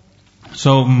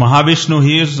 So Mahavishnu,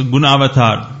 he is Guna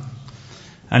Avatar.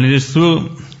 And it is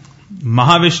through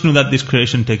Mahavishnu that this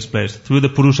creation takes place, through the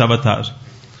Purusha avatars.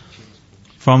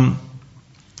 From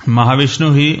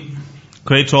Mahavishnu, he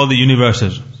creates all the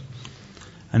universes.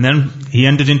 And then he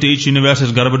enters into each universe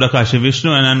as Garbhodaka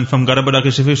Vishnu, and then from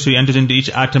Garbhodaka Vishnu, he enters into each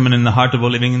atom and in the heart of all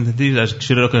living entities as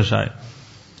Kshirodakashai.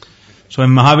 So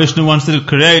when Mahavishnu wants to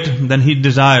create, then he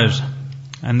desires.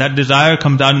 And that desire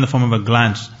comes out in the form of a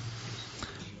glance.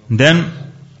 Then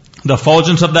the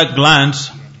effulgence of that glance,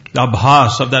 the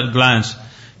abhas of that glance,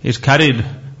 is carried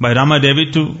by Rama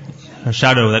Devi to her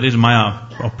shadow, that is Maya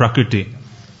or Prakriti.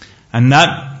 And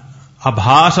that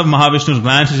abhas of Mahavishnu's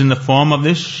glance is in the form of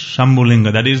this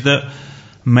Shambhulinga, that is the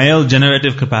male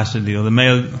generative capacity or the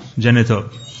male genital.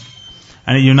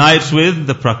 And it unites with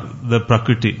the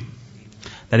Prakriti.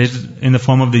 That is in the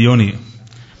form of the yoni.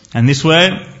 And this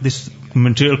way, this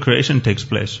material creation takes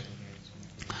place.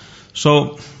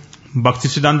 So,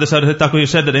 Bhaktisiddhanta Saraswati Thakur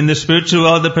said that in the spiritual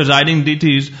world, the presiding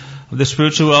deities of the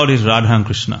spiritual world is Radha and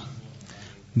Krishna.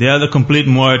 They are the complete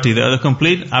moiety. They are the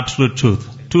complete absolute truth.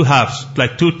 Two halves,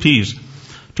 like two peas.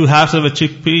 Two halves of a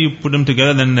chickpea, you put them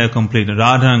together, then they're complete.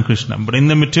 Radha and Krishna. But in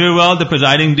the material world, the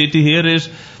presiding deity here is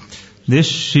this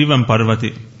Shiva and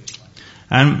Parvati.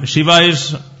 And Shiva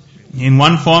is, in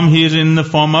one form, he is in the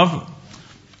form of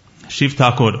Shiv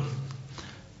Thakur.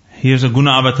 He is a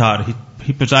Guna avatar.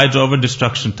 He presides over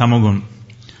destruction, Tamagun.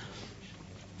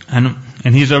 And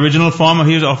in his original form,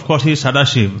 he is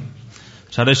Sadashiv.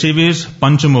 Sadashiv is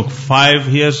Panchamukh.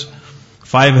 He has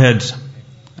 5 heads.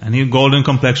 And he has golden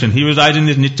complexion. He resides in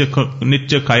this Nitya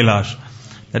Kailash.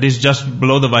 That is just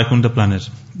below the Vaikuntha planets.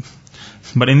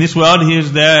 But in this world, he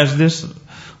is there as this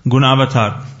Guna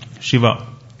avatar, Shiva,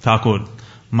 Thakur,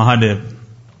 Mahadev.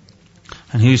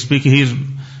 And he is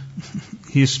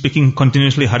speaking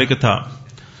continuously Harikatha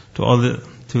to all the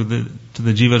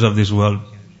jivas of this world.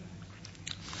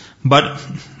 But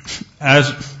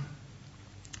as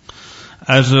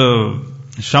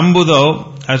Shambhu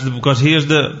though, because he is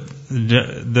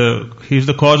he is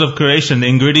the cause of creation, the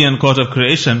ingredient cause of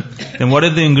creation, then what are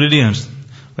the ingredients?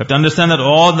 We have to understand that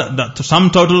all the sum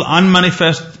total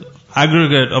unmanifest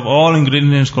aggregate of all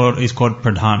ingredients is called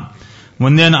Pradhan.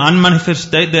 When they are in unmanifest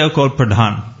state, they are called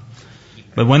Pradhan.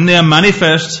 But when they are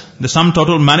manifest, the sum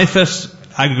total manifest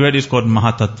aggregate is called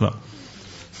Mahatattva.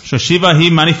 So Shiva, he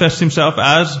manifests himself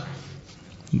as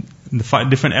the 5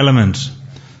 different elements,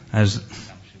 as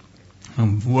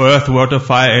earth, water,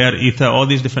 fire, air, ether, all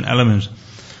these different elements.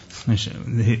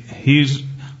 He's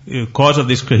cause of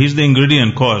this. He's the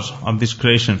ingredient cause of this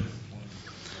creation.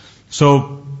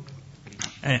 So,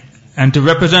 and to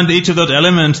represent each of those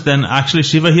elements, then actually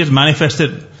Shiva, he has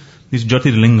manifested these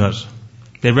Jyotirlingas.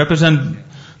 They represent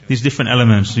these different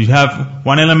elements. You have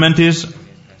one element is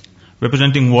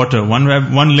representing water, one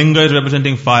linga is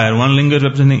representing fire, one linga is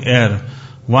representing air,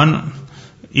 one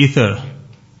ether,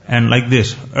 and like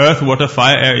this, earth, water,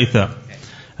 fire, air, ether.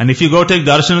 And if you go take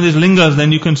darshan of these lingas,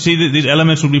 then you can see that these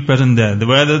elements will be present there.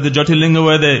 Where the Jyotirlinga,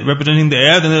 where they're representing the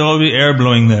air, then there will always be air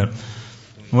blowing there.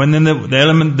 When then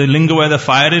the linga where the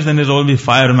fire is, then there's always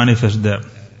fire manifest there.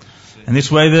 And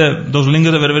this way those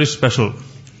lingas are very, very special.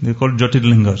 They're called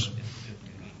Jyotirlingas.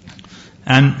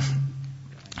 And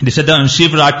they said that on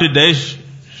Shiv Ratri day,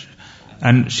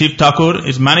 and Shiv Thakur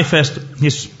is manifest,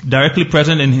 he's directly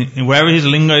present in wherever his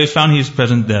linga is found, he's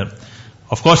present there.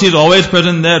 Of course, he's always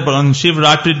present there, but on Shiv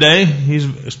Ratri day, he's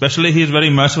very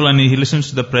merciful and he listens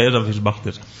to the prayers of his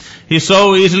bhaktas. He's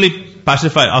so easily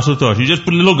pacified, Asutosh. You just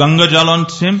put a little Ganga Jal on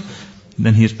him,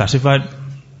 then he is pacified.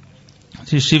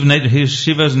 He's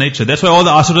Shiva's nature. That's why all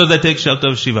the Asuras, they take shelter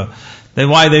of Shiva.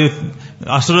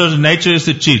 Asura's nature is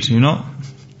to cheat,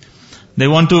 They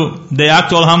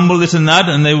act all humble, this and that,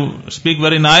 and they speak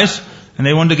very nice, and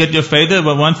they want to get your favor,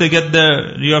 but once they get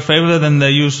your favor, then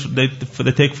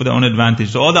they take for their own advantage.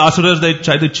 So all the Asuras, they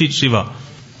try to cheat Shiva.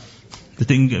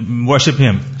 They worship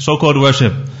him, so-called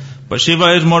worship. But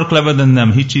Shiva is more clever than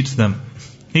them, he cheats them.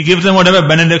 He gives them whatever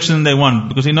benediction they want,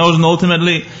 because he knows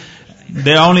ultimately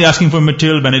they are only asking for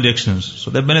material benedictions.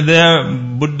 So their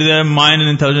mind and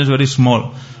intelligence is very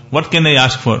small. What can they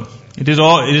ask for? It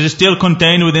is still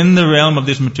contained within the realm of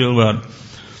this material world.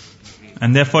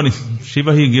 And therefore,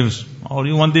 Shiva, he gives. All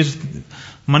you want these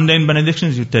mundane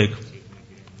benedictions, you take.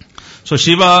 So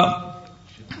Shiva,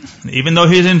 even though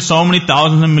he is in so many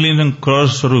thousands and millions and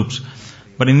crores swaroops,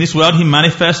 but in this world he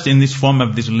manifests in this form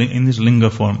in this linga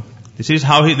form. This is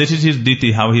his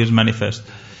deity, how he is manifest.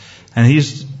 And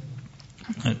he's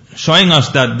showing us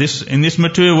that in this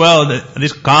material world,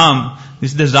 this calm,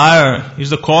 this desire is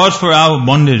the cause for our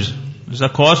bondage. It's a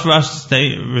cause for us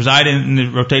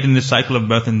to rotate in this cycle of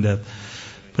birth and death.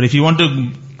 But if you want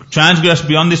to transgress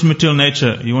beyond this material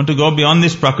nature, you want to go beyond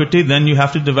this prakriti, then you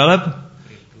have to develop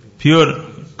pure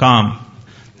calm.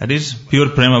 That is pure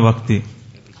prema bhakti.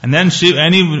 And then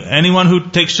anyone who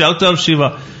takes shelter of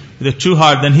Shiva with a true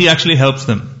heart, then he actually helps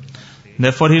them.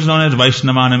 Therefore he is known as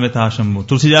Vaishnavana Shambhu.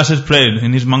 Tulsidas has prayed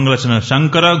in his Mangalachana,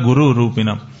 Shankara Guru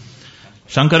Rupina.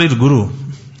 Shankara is Guru.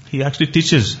 He actually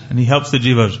teaches and he helps the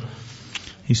jivas.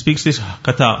 He speaks this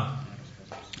katha,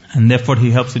 and therefore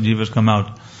he helps the jivas come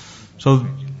out. So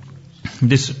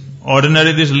this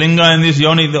linga and this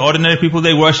yoni, the ordinary people,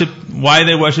 why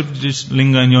they worship this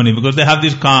linga and yoni? Because they have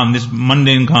this calm, this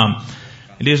mundane calm.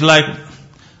 It is like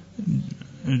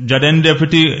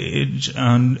Jadendepiti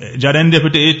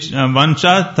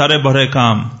vancha tare bhare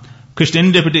kam.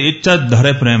 Krishnendepiti itcha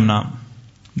dhare prem nam.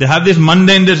 They have this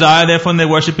mundane desire, therefore they're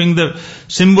worshipping the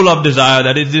symbol of desire,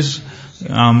 that is this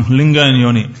linga and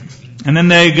yoni. And then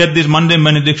they get these mundane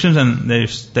benedictions and they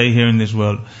stay here in this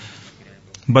world.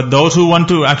 But those who want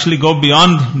to actually go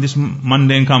beyond this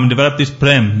mundane karma, develop this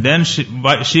prem, then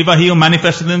Shiva, he will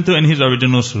manifest them to in his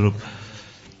original swarup.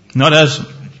 Not as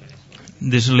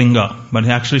this linga, but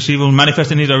actually Shiva will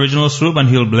manifest in his original swarup and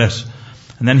he'll bless.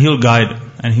 And then he'll guide.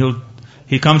 And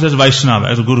he comes as Vaishnava,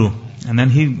 as Guru. And then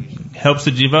he helps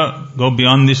the jiva go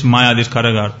beyond this maya, this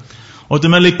karagar.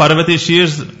 Ultimately, Parvati, she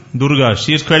is Durga.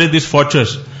 She has created this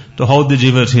fortress to hold the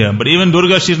jivas here. But even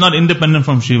Durga, she is not independent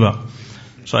from Shiva.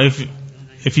 So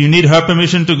if you need her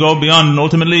permission to go beyond,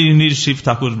 ultimately you need Shiv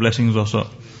Thakur's blessings also.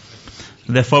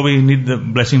 Therefore, we need the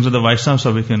blessings of the Vaishnava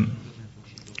so we can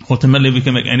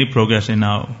make any progress in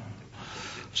our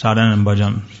sadhana and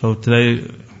bhajan. So today,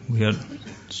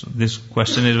 this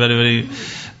question is very, very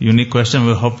unique question.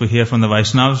 We hope we hear from the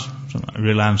Vaishnavas some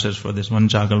real answers for this. One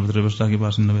chakal v'trivastha ki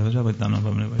pasinda vyavaja vaitana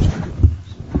bhavane Vaishnava.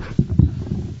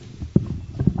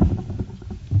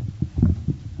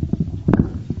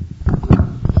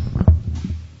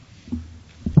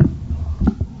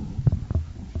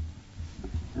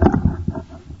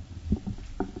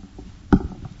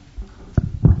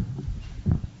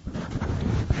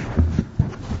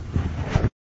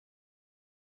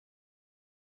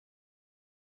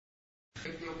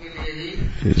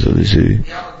 So they say,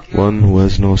 one who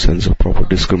has no sense of proper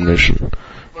discrimination,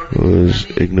 who is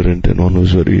ignorant, and one who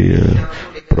is very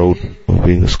proud of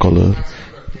being a scholar,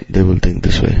 they will think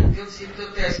this way.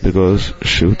 Because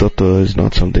Shiv Tattva is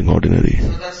not something ordinary.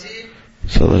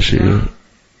 Sadashiv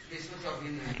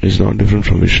is not different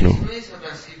from Vishnu.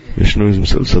 Vishnu is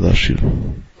himself Sadashiv.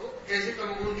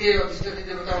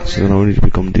 So now we need to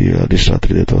become the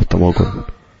Adhishtatri Deva of Tamogun.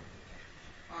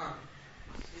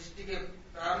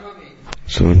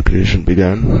 So when creation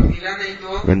began,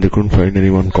 when they couldn't find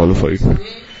anyone qualified,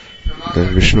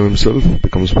 then Vishnu himself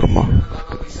becomes Brahma.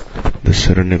 This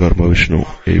Hiranyagarma Vishnu,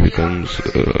 he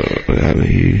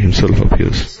himself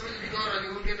appears.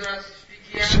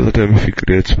 So that time if he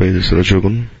creates by this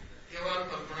Rajogun,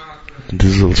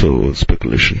 this is also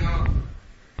speculation.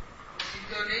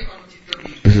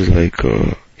 This is like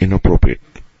inappropriate.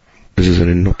 This is an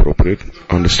inappropriate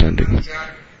understanding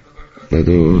by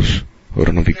those who are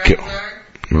anavikya,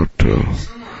 not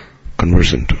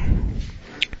conversant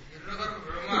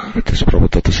with this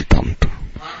Prabhupada Siddhanta.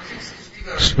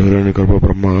 So Hiranyagarba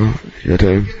Brahma, that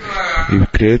time he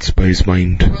creates by his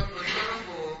mind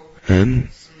and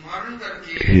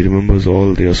he remembers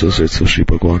all the associates of Sri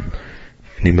Bhagavan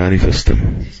and he manifests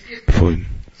them before him.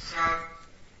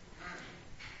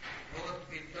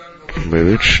 By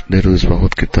which they do this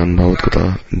Bhagavad Kirtan, Bhagavad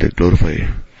Katha, and they glorify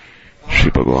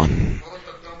Sri Bhagavan.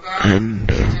 And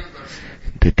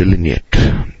they delineate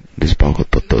these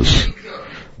Bhagavad Tattvas.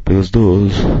 Because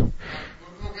those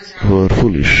who are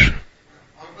foolish,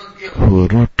 who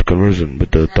are not conversant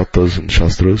with the Tattvas and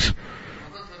Shastras,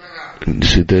 you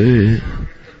see, it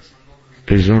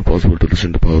is not possible to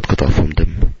listen to Bhagavad Katha from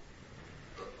them.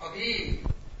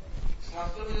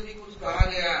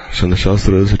 So in the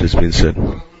Shastras it has been said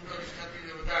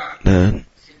that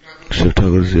Shiv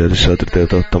Thakur is the Adhishtatri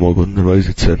Deva of Tamogun, and why is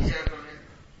it said?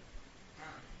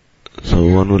 So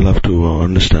one will have to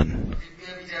understand.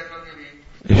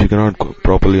 If you cannot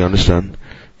properly understand,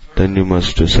 then you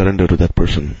must surrender to that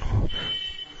person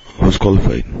who is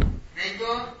qualified.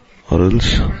 Or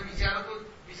else,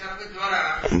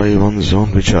 by one's own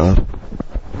vichar,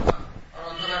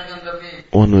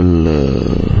 one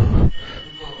will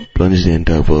plunge the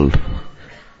entire world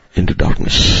into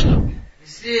darkness.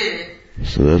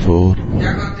 So therefore,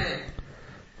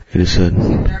 it is said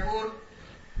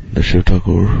that Shiv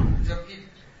Thakur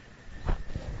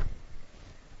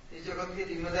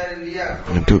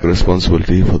took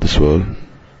responsibility for this world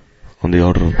on the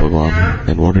order of Bhagavan.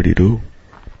 And what did he do?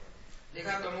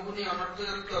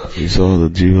 He saw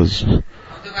that jivas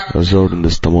absorbed in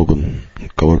this tamogun,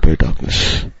 covered by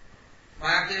darkness.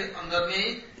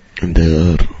 And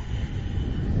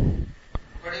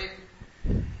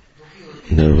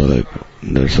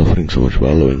they're suffering so much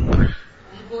wallowing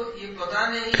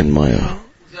in Maya.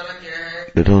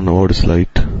 They don't know what is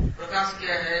light,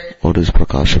 what is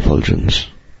Prakash effulgence.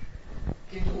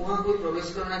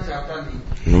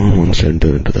 No one wants to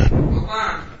enter into that.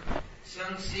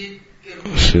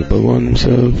 Shiv Bhagavan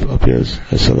himself appears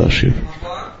as Sadashiv.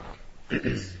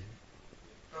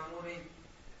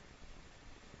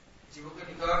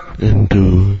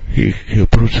 And he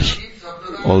approaches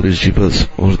all these jivas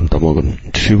or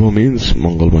tamagun. Shiva means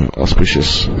Mangalmaya,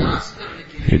 auspicious.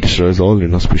 He destroys all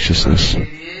inauspiciousness,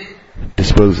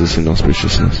 dispels this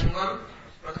inauspiciousness,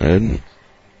 and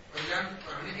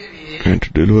to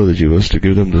deliver the jivas, to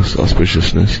give them this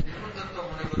auspiciousness,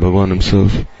 Bhagavan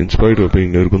himself, in spite of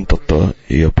being Nirgun Tattva,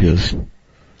 he appears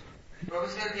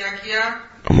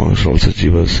amongst all such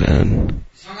jivas. And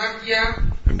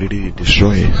did he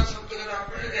destroy?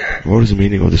 What is the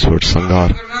meaning of this word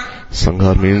Sanghar?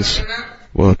 Sanghar means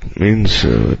what? Means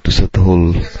to set the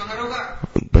whole.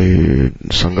 By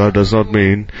Sanghar does not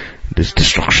mean this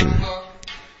destruction,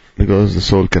 because the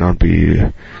soul cannot be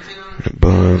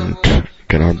burnt,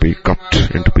 cannot be cut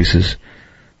into pieces,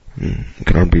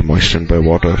 cannot be moistened by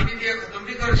water.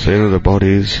 So the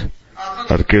bodies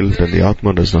are killed and the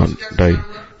Atma does not die.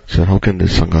 So how can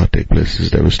this Sanghar take place,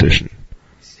 this devastation?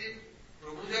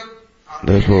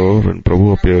 Therefore, when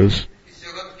Prabhu appears,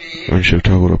 when Shiv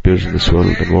Thakur appears in this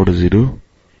world, then what does he do?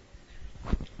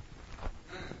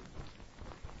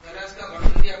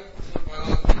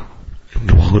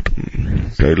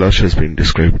 Kailash has been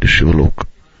described as Shivalok,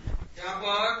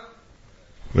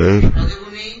 where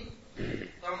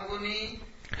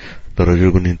the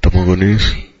Rajaguni,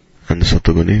 Tamagunis and the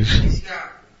Satagunis,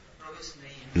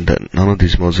 none of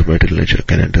these modes of material nature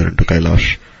can enter into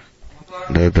Kailash.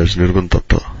 There's Nirgun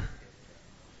Tattva.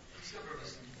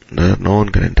 There, no one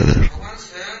can enter there.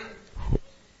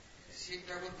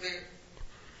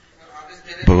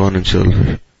 Bhagavan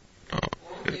himself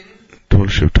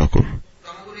told Shiv Thakur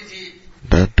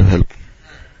that to help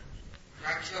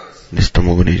these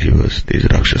Tamaguni jivas, these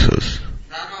Rakshasas,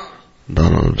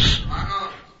 Danavs,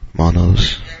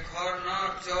 Manavs,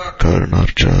 Kar,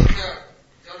 Narchar,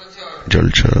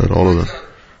 Jalchar, all of them,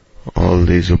 all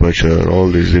these Upachar, all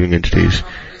these living entities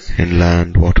in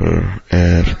land, water,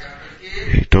 air.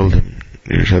 He told them,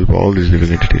 you should help all these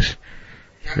living entities,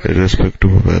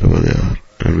 irrespective of wherever they are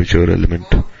and whichever element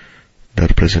they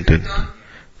are present in.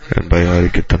 And by Hari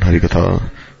Kirtan, Hari Katha,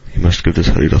 you must give this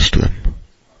Hari Ras to them.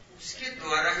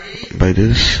 By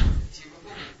this,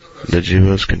 the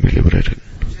jivas can be liberated.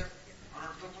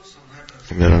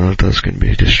 Their anarthas can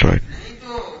be destroyed.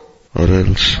 Or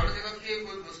else,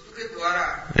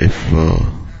 if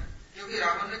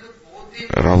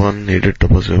Ravan needed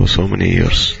tapasya for so many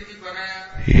years,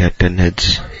 he had 10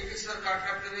 heads,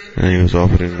 and he was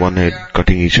offering one head,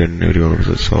 cutting each and every one of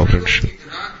his offerings.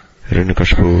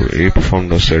 Hiranyakashipu, he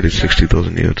performed austerity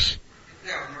 60,000 years.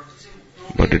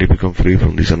 But did he become free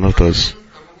from these anarthas,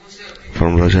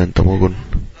 from Raja and Tamagun?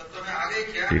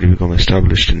 Did he become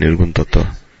established in Nirgun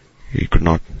Tattva? He could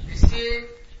not.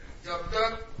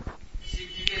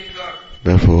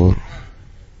 Therefore,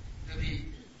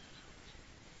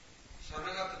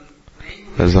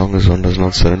 as long as one does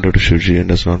not surrender to Shivji and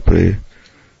does not pray,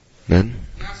 then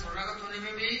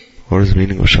what is the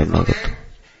meaning of Sharanagat?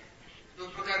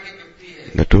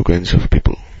 There are two kinds of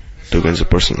people, two kinds of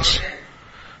persons.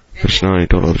 Krishna, he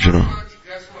told Arjuna,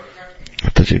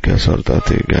 Ataji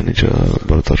Kyasartati Gyanija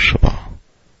Bhartarshapa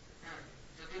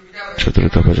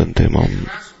Chaturita Bhajante Mam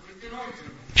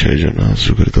Chayajana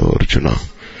Sukrito Arjuna.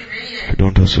 If you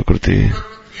don't have Sukriti,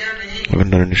 haven't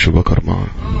done any Shubha Karma,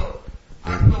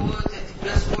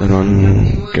 then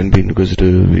one can be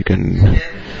inquisitive, he can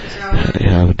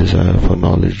have a desire for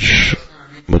knowledge,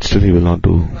 but still he will not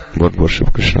do but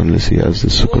worship Krishna unless he has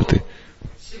this Sukriti.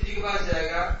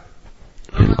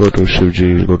 He'll go to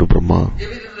Shivji, he'll go to Brahma,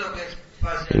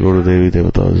 he'll go to Devi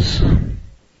Devatas.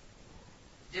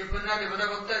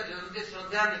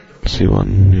 See,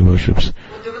 one, he worships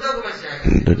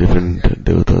the different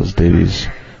Devatas, Devis,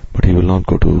 but he will not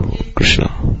go to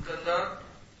Krishna.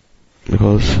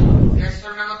 Because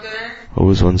how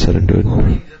is one surrendered?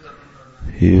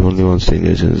 He only wants to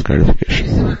engage in his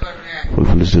gratification,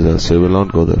 fulfill his desires, so he will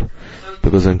not go there.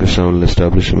 Because then Krishna will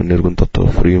establish him in Nirgun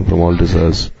Tattva, free him from all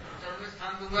desires,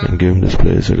 and give him this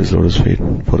place at his lotus feet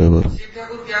forever.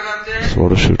 So what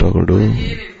does Shiv Thakur do?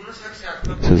 He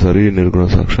says, Hari Nirguna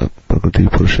Sakshat Prakriti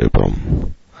Purushe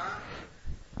Param.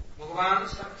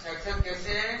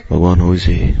 Bhagavan, who is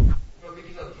he?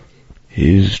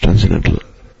 He is transcendental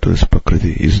to his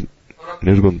Prakriti. He is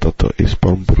Nirgun Tattva, he is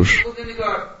Param Purush.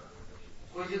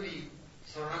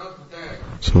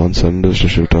 So one surrenders to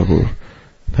Shiv Thakur,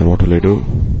 then what will he do?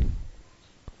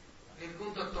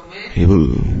 He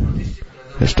will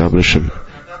establish him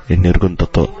in Nirgun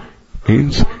Tattva.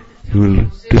 Means he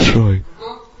will destroy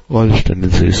all his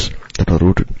tendencies that are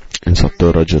rooted in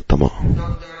Sattva, Raja,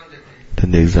 Tama.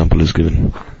 Then the example is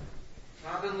given.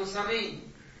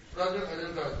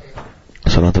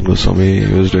 Sanatana Goswami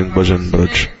was doing bhajan,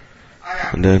 braj,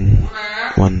 and then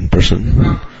one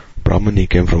person, Brahmani,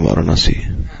 came from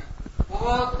Varanasi.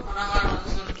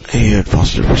 He had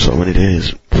fasted for so many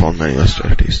days, performed many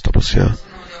austerities, tapasya.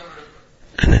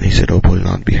 And then he said, "Oh, boy, you'll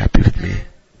not be happy with me."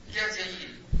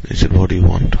 He said, "What do you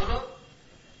want?"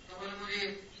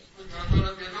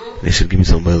 He said, "Give me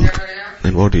some wealth."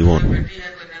 "Then what do you want?"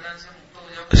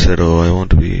 I said, "Oh, I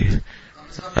want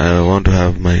to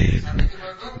have my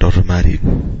daughter married."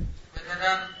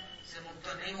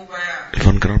 If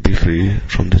one cannot be free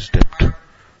from this debt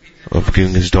of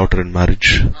giving his daughter in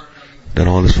marriage, then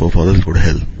all his forefathers go to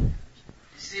hell.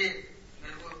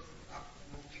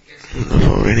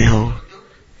 Therefore, anyhow,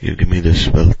 you give me this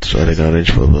wealth so I can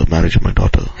arrange for the marriage of my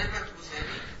daughter.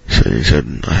 So he said,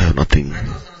 "I have nothing.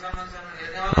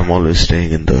 I'm always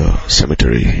staying in the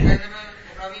cemetery.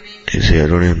 You see, I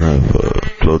don't even have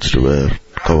clothes to wear,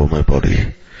 cover my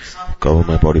body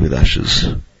with ashes.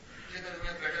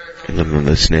 And then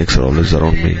the snakes are always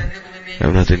around me. I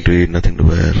have nothing to eat, nothing to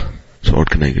wear. So what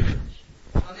can I give?"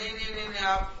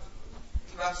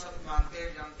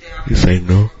 He's saying,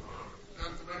 "No.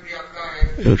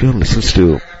 Everyone listens to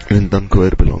you. Even Dan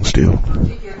Kuber belongs to you."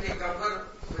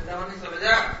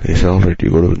 He said, "Alright,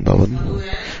 you go to Vrindavan.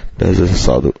 There's a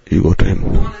sadhu. You go to him."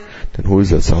 "Then who is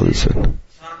that sadhu?" He said,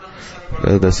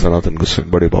 "There's Sanatan Goswami,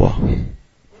 Bade Baba."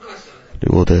 You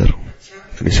go there.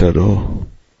 And he said, "Oh,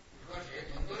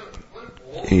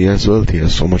 he has wealth. He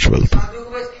has so much wealth.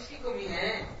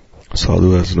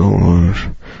 Sadhu has no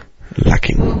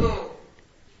lacking.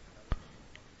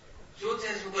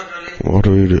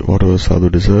 Whatever sadhu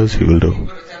desires, he will do.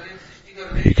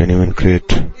 He can even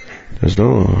create. There's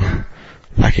no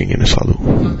lacking in a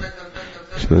sadhu."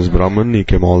 So this Brahman, he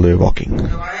came all the way walking.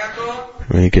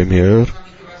 When he came here,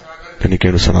 then he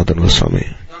came to Sanatan Goswami.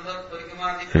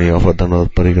 And he offered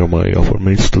Dandavat Parikrama, he offered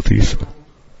many stutis.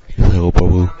 He said, "Oh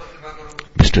Prabhu,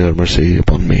 bestow your mercy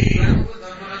upon me.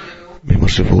 Be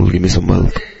merciful, give me some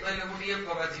wealth."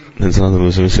 Then Sanatan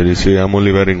Goswami said, "You see, I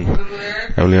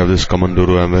only have this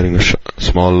kamanduru, I'm wearing a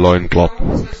small loin cloth.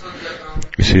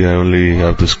 You see, I only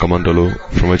have this kamandalu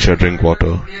from which I drink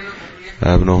water. I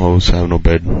have no house, I have no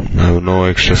bed, I have no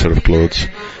extra set of clothes.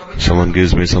 Someone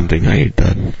gives me something, I eat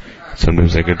that.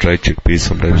 Sometimes I get dry chickpeas,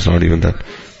 sometimes not even that.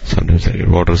 Sometimes I get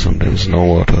water, sometimes no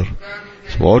water.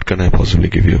 So what can I possibly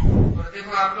give you?"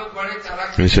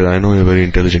 And he said, "I know you're very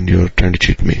intelligent, you're trying to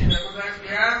cheat me.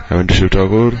 I went to Shiv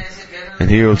Thakur, and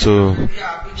he also,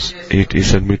 he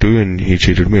sent me to you and he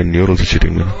cheated me and you're also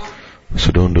cheating me.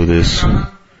 So don't do this."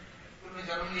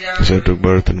 So I took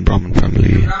birth in a Brahmin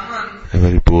family, and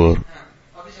very poor.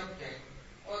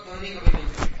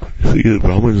 See, the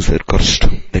Brahmins, they're cursed.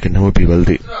 They can never be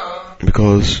wealthy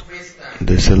because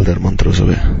they sell their mantras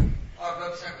away.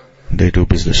 They do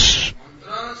business.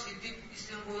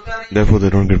 Therefore they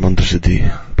don't get mantra siddhi,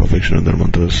 perfection in their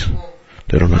mantras.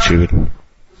 They don't achieve it.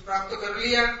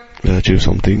 They achieve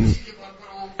something,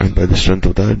 and by the strength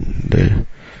of that,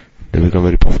 they become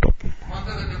very puffed up.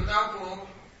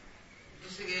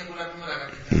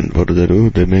 And what do?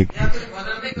 They make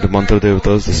the mantra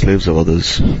devatas the slaves of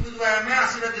others.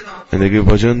 And they give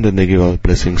bhajan, then they give out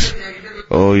blessings.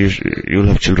 "Oh, you'll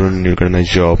have children, you'll get a nice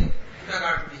job."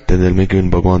 Then they'll make even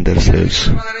Bhagwan their slaves.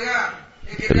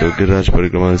 They'll do Giriraj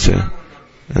Parikrama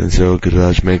and say, "Oh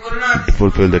Giriraj,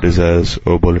 fulfill their desires.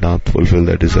 Oh Bholinath, fulfill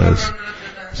their desires."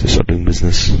 So they start doing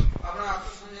business.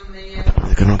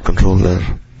 They cannot control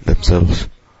themselves.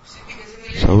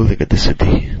 So how will they get the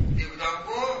siddhi?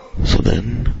 So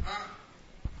then,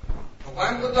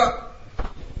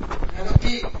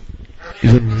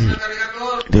 even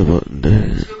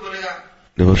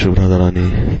they worship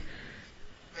Radharani,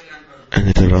 and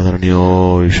they tell Radharani,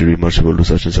 "Oh, you should be merciful to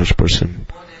such and such person.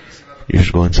 You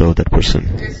should go and serve that person."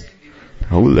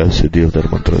 How will they have siddhi of their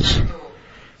mantras?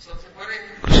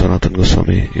 Sanatan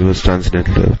Goswami, he was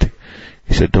transcendental to everything.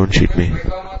 He said, "Don't cheat me."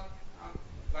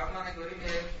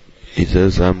 He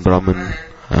says, "I'm Brahmin,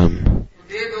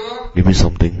 give me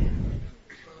something."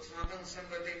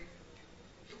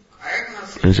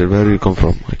 And he said, "Where do you come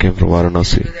from?" "I came from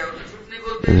Varanasi."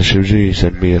 And Shivji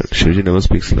sent me here. Shivji never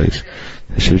speaks lies.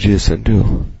 "Shivji has sent you?"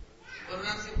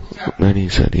 And he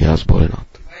said, "He asked Bholinath."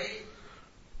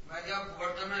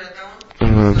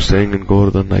 And when I'm staying in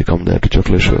Govardhan, I come there to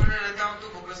Chakleshwar.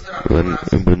 When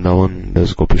in Vrindavan,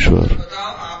 there's Gopishwar.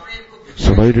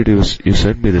 So why did you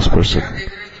send me this person?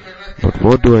 But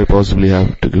what do I possibly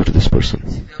have to give to this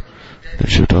person? Then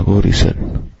Shiv Thakur, he said,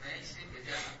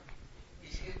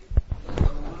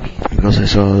 because I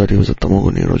saw that he was a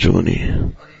Tamoguni,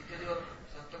 Rajoguni.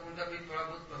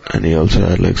 And he also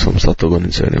had like some Sattvagun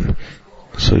inside him.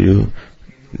 So you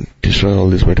destroy all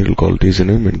these material qualities in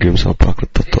him and give him some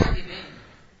Prakrit Tattva.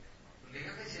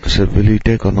 I said, "Will he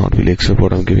take or not? Will he accept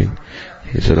what I'm giving?"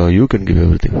 He said, "Oh, you can give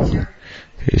everything."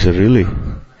 He said, really?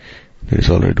 Then he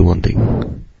said, alright, do one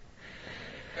thing.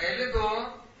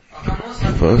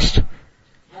 First,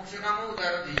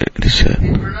 it is said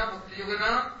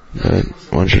that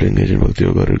one should engage in Bhakti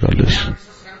Yoga regardless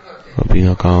of being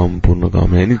a calm, purna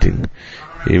calm, anything.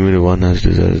 Even if one has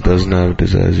desires, doesn't have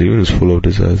desires, even is full of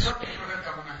desires,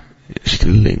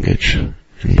 still engage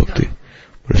in Bhakti.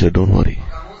 But he said, don't worry.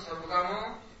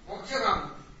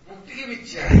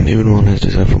 Even one has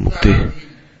desire for Mukti,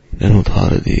 then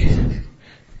Udharadi,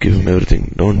 give him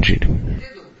everything, don't cheat him.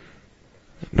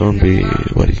 Don't be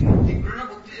worried.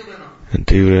 And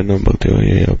Tivrena Bhakti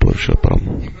Yoga Purusha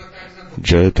Param.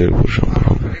 Jayate Purusha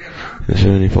Param. This is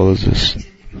when he follows this.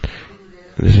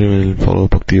 This is when he follow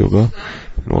Bhakti Yoga.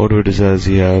 And whatever desires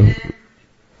he have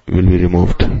will be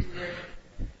removed. And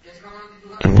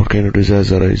what kind of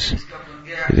desires arise?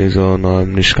 He thinks, oh, now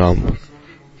I'm Nishkam.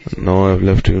 Now I've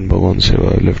left even Bhagavan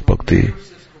Seva, I've left Bhakti.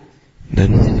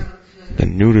 Then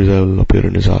new desire will appear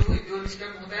in his heart.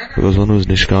 Because one who is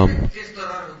Nishkam,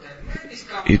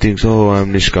 he thinks, oh,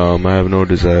 I'm Nishkam, I have no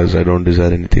desires, I don't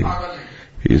desire anything.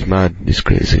 He is mad, he's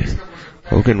crazy.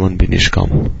 How can one be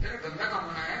Nishkam?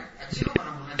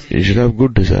 You should have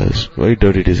good desires, very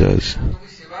dirty desires.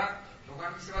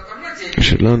 You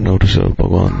should learn how to serve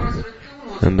Bhagavan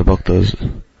and the Bhaktas.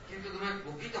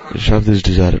 You should have this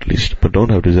desire at least, but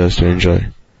don't have desires to enjoy.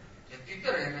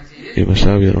 You must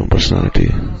have your own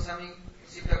personality.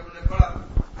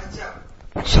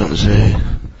 Some say,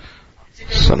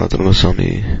 Sanatana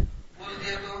Goswami,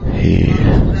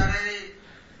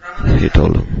 he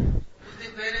told him.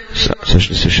 So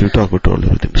Shiv Thakur told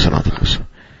everything to Sanatana Goswami.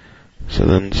 So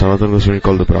then Sanatana Goswami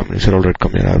called the Brahmin. He said, alright,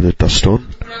 come here, I have the dust stone.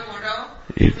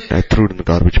 I threw it in the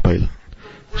garbage pile.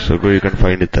 So go, you can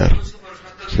find it there.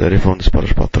 So there he found this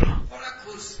Parashpatra.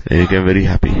 And he became very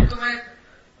happy.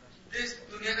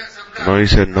 Now he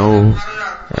said, now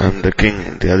I am the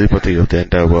king, the Adipati of the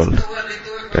entire world.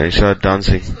 Then he started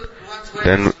dancing.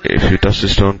 Then if you touch the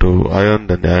stone to iron,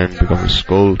 then the iron becomes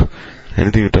gold.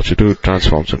 Anything you touch it to, it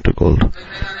transforms into gold.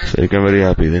 So he became very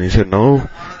happy. Then he said, now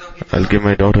I'll give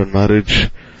my daughter in marriage,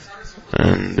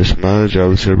 and this marriage I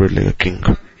will celebrate like a king.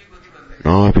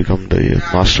 Now I become the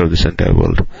master of this entire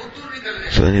world.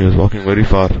 So then he was walking very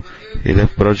far. He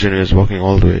left Braj and he was walking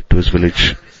all the way to his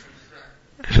village.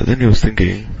 So then he was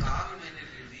thinking,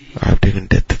 I have taken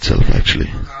death itself actually.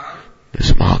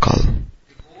 This Mahakal.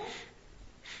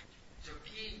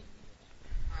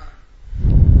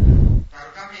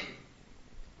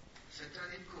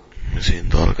 You see in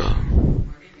Dwarka,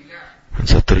 and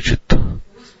Satyajit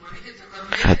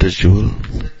had this jewel,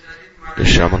 the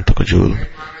Shamantaka jewel,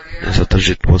 and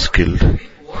Satyajit was killed.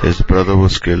 His brother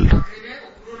was killed.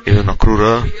 Even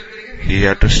Akrura, he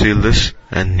had to steal this,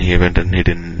 and he went and hid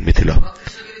in Mithila.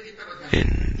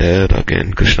 In there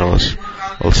again, Krishna was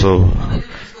also,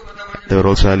 there were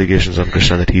also allegations on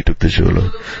Krishna that he took the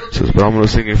jewel. So the Brahman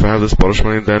was thinking, if I have this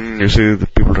Parashmani, then you see the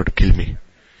people try to kill me.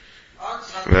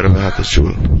 Wherever I have this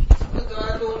jewel.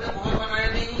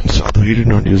 Sadhu, he did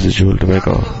not use this jewel to make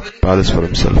a palace for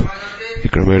himself. He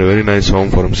could have made a very nice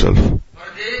home for himself.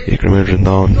 He could have made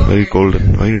Vrindavan very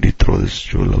golden. Why did he throw this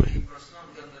jewel away?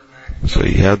 So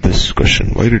he had this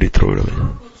question, why did he throw it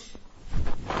away?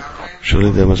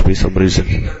 Surely there must be some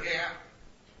reason.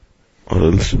 Or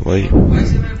else, why?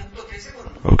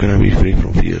 How can I be free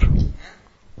from fear?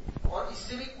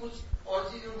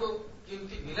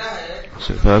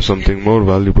 So if I have something more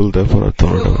valuable, therefore I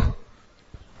throw it away.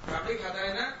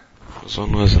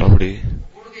 Someone who has rabdi,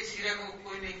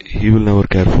 he will never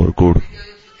care for good,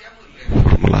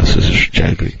 for molasses,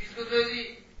 jaggery.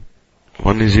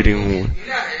 One is eating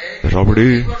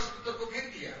rabdi,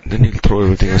 then he'll throw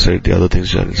everything aside, the other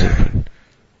things are inside.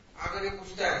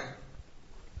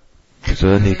 So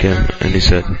then he came and he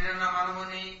said,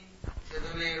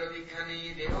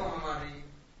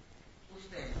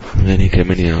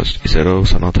 he said, oh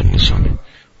Sanatana Goswami,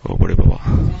 oh Bade Baba,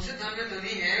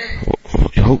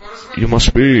 you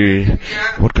must be,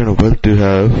 what kind of wealth do you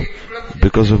have,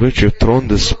 because of which you've thrown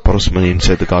this parasmani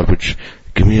inside the garbage.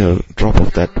 Give me a drop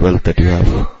of that wealth that you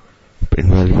have.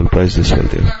 Invaluable price this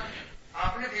wealth you have.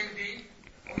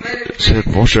 He said,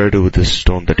 what should I do with this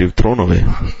stone that you've thrown away?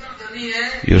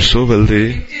 You're so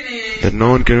wealthy that no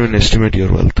one can even estimate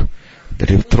your wealth. That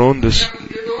you've thrown this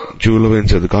jewel away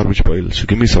inside the garbage pile, so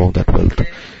give me some of that wealth.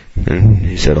 And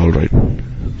he said, alright,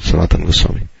 Sanatana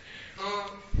Goswami.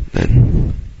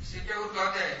 Then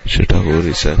Shiv Thakur,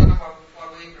 he said,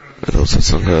 without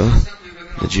satsanga,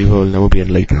 the jiva will never be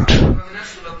enlightened,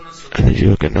 and the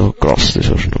jiva can never cross this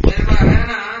ocean of Bhakti.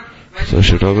 So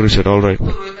Shiv Thakur, he said, alright.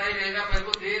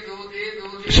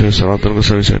 So Sanatana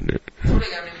Goswami said,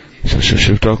 so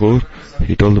Shiv Thakur,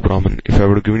 he told the Brahmin, if I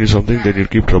would have given you something, then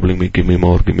you'd keep troubling me, give me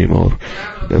more, give me more.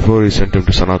 Therefore he sent him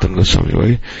to Sanatana Goswami.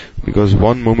 Why? Because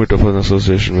one moment of an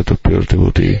association with a pure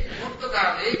devotee,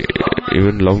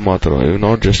 even love matra, even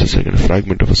not just a second, a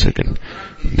fragment of a second,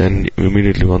 then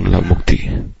immediately one will have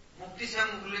mukti.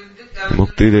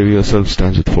 Mukti Devi herself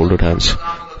stands with folded hands,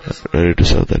 ready to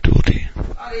serve that devotee.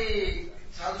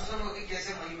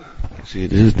 See,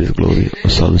 this is the glory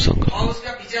of Sadhu Sangha.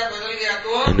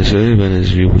 And this way, when his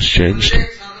view was changed,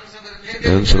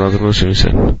 then Sanatana Goswami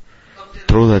said,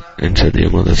 throw that inside the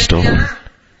Yamuna, that stone.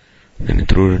 Then he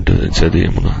threw it inside the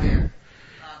Yamuna.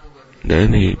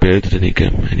 Then he bathed and he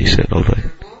came and he said, alright,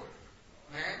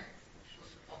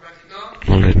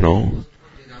 now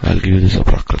I'll give you this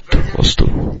aprakrit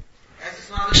vastu,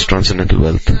 this transcendental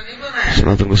wealth.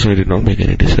 Sanatana Goswami did not make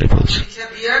any disciples.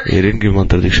 He didn't give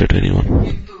mantra diksha to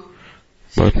anyone.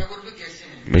 But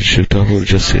Shiv Thakur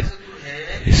just said,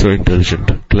 he's so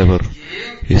intelligent, clever.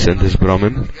 He sent this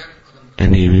Brahmin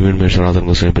and he even made Sanatana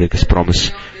Goswami break his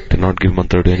promise to not give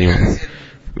mantra to anyone.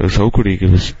 Because how could he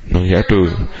give his, no, he had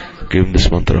to give him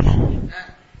this mantra, no.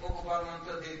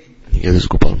 He gave this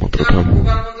Gopal mantra to him.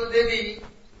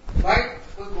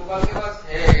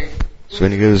 So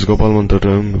when he gave this Gopal mantra to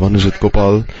him, one is with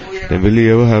Gopal, then will he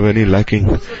ever have any lacking?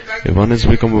 If one has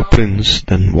become a prince,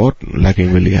 then what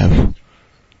lacking will he have?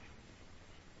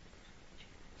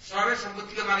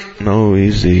 Now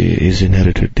he's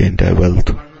inherited the entire wealth.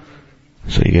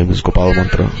 So he gave this Gopal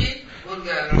mantra.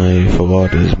 He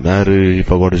forgot his marriage, he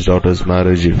forgot his daughter's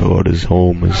marriage, he forgot his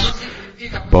home, his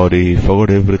body, he forgot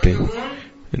everything.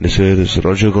 In this way, this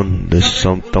Rajagun, this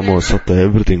Tamo, Sattva,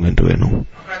 everything went away, no?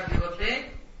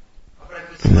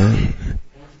 And then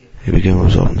he became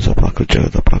absorbed in this Aprakrit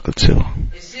Jagat, Aprakrit Seva.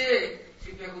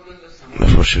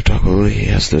 Therefore Shiv Thakur, he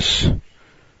has this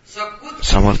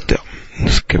samarthya,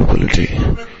 this capability.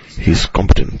 He is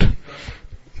competent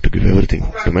to give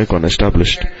everything, to make one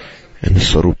established in the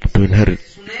Swarup, to inherit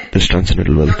this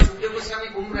transcendental wealth.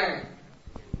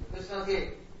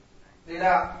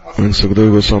 When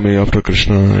Sukadeva Goswami, after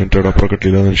Krishna entered Aprakrit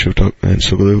Leela and Shiv Thakur and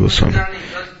Sukadeva Goswami,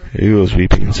 he was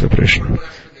weeping in separation.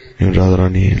 Even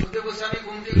Radharani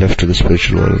left to the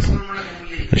spiritual world.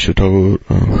 And Shiv Thakur,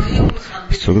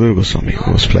 Sukadeva Goswami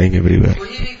was flying everywhere.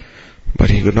 But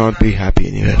he could not be happy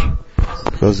anywhere.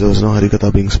 Because there was no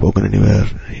Harikatha being spoken anywhere.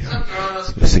 He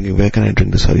was thinking, where can I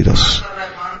drink this Haridas?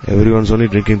 Everyone's only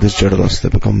drinking this Jadaras. They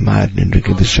become mad in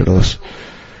drinking this Jadaras.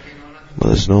 But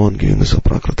there's no one giving this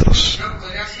Aprakrit Ras.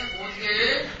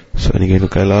 So when he came to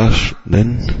Kailash,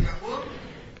 then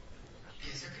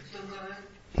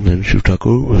Shiv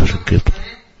Thakur was in Kirtan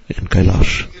in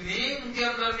Kailash.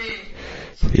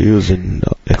 He was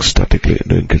ecstatically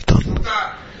doing Kirtan.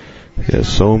 He has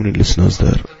so many listeners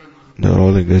there. They are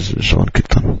all engaged in Shravan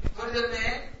Kirtan.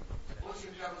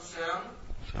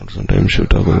 Sometimes Shiv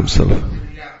Thakur himself,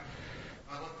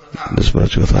 this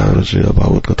Braj Katha,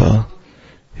 Bhagavad Katha,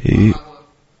 he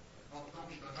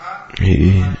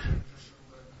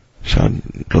started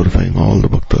glorifying all the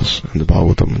bhaktas and the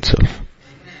Bhagavatam itself.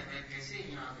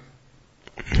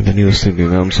 And then he was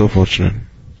thinking, I'm so fortunate.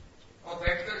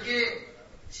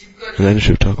 And then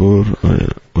Shiv Thakur,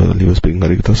 while he was speaking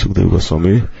Harikatha, Sukadeva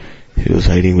Goswami, he was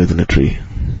hiding within a tree.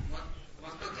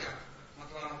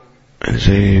 And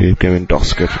he became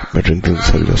intoxicated by drinking this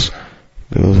Haridas.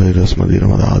 Because Haridas Madhira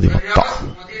Mada Adi Matta.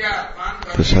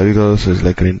 This Haridas is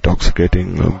like an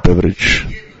intoxicating beverage.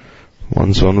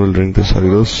 Once one will drink this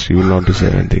Haridas, he will not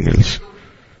desire anything else.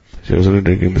 He was only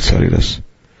drinking this Haridas.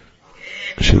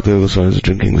 Shivdeva Goswami is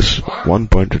drinking this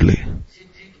one-pointedly.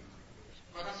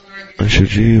 And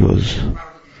Shivji was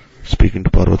speaking to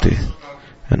Parvati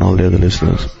and all the other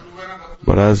listeners.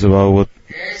 But as the Bhagavad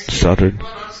started,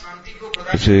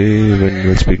 you see, when we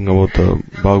were speaking about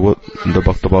the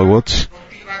Bhakta Bhagavats,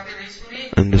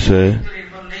 and they say,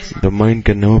 the mind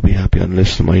can never be happy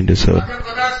unless the mind is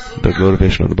the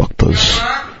glorification of the Bhaktas.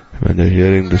 When they're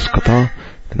hearing this Katha,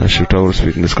 and as Shiv Thakur was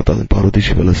speaking this Katha, then Parvati,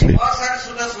 she fell asleep.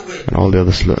 And all the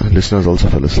other listeners also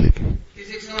fell asleep.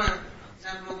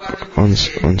 Once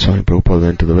Swami Prabhupada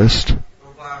went to the West,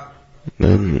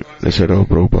 then they said, oh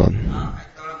Prabhupada,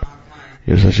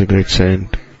 you're such a great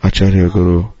saint, Acharya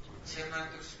Guru,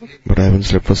 but I haven't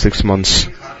slept for 6 months.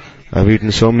 I've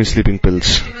eaten so many sleeping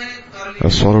pills.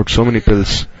 I've swallowed so many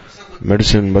pills,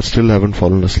 medicine, but still haven't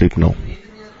fallen asleep now.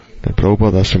 Then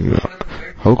Prabhupada asked him,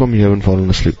 how come you haven't fallen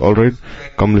asleep? Alright,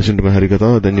 come listen to my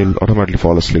Harikatha, then you'll automatically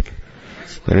fall asleep.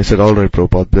 Then he said, alright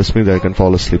Prabhupada, bless me that I can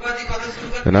fall asleep.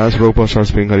 Then as Prabhupada started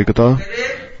speaking Harikatha,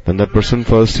 then that person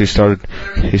first, he started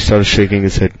shaking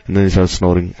his head, and then he started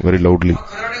snoring very loudly.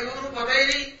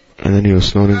 And then he was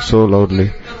snoring so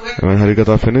loudly And when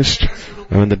Harikatha finished,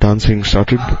 and when the dancing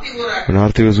started, when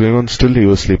Aarti was going on, still he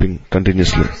was sleeping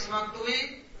continuously.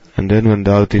 And then when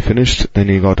the Aarti finished, then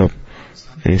he got up.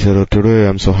 And he said, "Oh, today I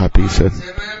am so happy," he said.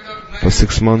 "For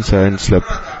 6 months I hadn't slept.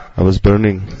 I was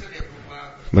burning.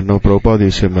 But now Prabhupada,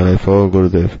 you saved my life. Oh,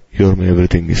 Gurudev, you are my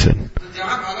everything," he said.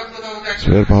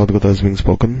 So where Bhagavad Gita is being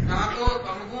spoken,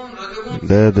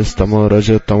 there this Tamo,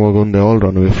 Raja, Tamo Gun, they all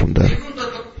run away from there.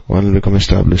 One will become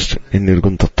established in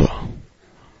Nirgun Tattva.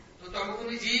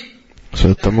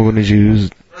 So Tamoguni Jeeves,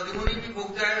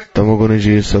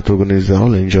 Sattvagunis, they are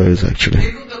all enjoyers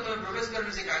actually.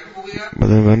 But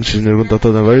then when she is Nirgun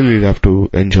Tattva, then why will you have to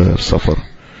enjoy or suffer?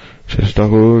 Shri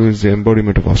Thakur is the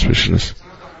embodiment of auspiciousness.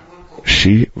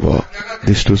 Shiva,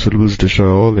 these two syllables destroy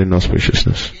all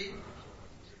inauspiciousness.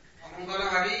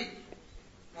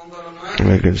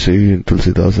 I can see in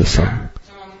Tulsidas' song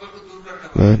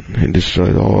that he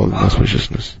destroyed all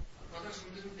inauspiciousness.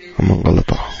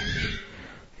 Amangalata.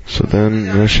 So then,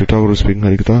 when Shri Thakur was speaking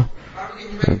Harikatha,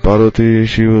 and Parvati,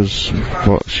 she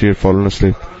had fallen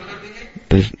asleep.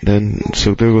 Then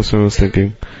Sukadeva Goswami was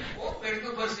thinking,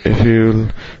 if he will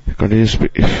continue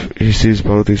if he sees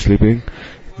Parvati sleeping,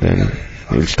 then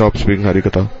he will stop speaking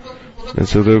Harikatha. Then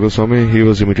Sukadeva Goswami, he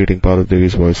was imitating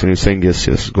Parvati's voice and he was saying, "Yes,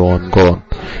 yes, go on,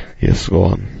 yes, go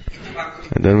on."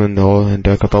 And then when the whole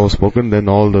entire Katha was spoken, then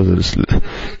all the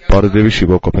Parvati, she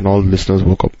woke up and all the listeners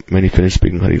woke up when he finished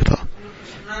speaking Harikatha.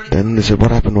 Then they said,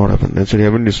 what happened? Then said, you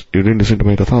didn't listen to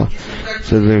my Katha.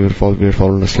 So we had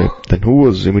fallen asleep. Then who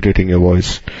was imitating your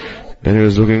voice? Then he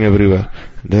was looking everywhere.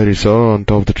 There he saw on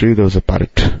top of the tree there was a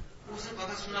parrot.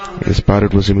 This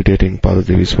parrot was imitating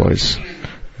Parvati's voice.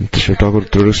 And Shri Thakur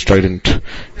threw his trident.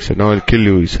 He said, "Now I'll kill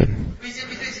you," he said.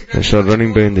 And started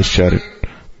running behind this chariot,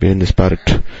 behind this parrot.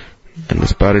 And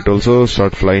this parrot also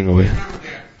started flying away.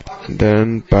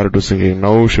 Then parrot was thinking,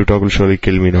 now Shri Thakur will surely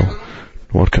kill me now.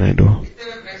 What can I do?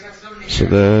 So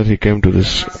there he came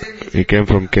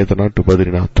from Kedarnath to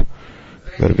Badrinath,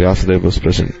 where Vyasadeva was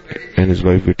present and his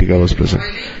wife Vittika was present.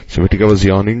 So Vittika was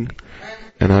yawning,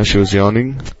 and as she was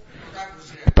yawning,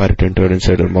 the parrot entered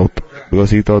inside her mouth,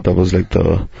 because he thought that was like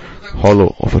the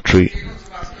hollow of a tree.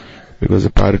 Because the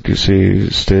parrot, you see,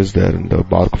 stays there in the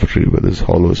bark of a tree where this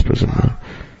hollow is present.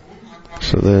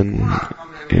 So then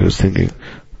he was thinking.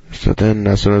 So then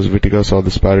as soon as Vittika saw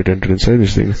this parrot enter inside, he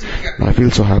was thinking, I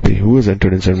feel so happy. Who has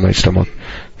entered inside my stomach?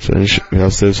 So then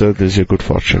Vyasadeva said, this is your good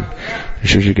fortune. And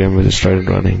Shivji came with his trident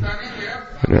running.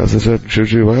 And Vyasadeva said,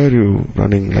 Shivji, why are you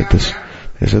running like this?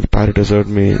 He said, the parrot has heard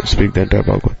me speak the entire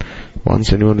Bhagavad.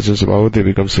 Once anyone listens to Bhagavad, he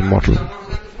becomes immortal.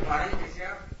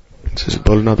 So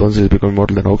Bholanath, once he becomes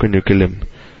immortal, then how can you kill him?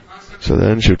 So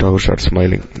then Shri Thakur started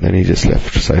smiling. Then he just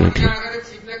left silently.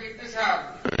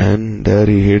 And there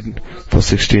he hid for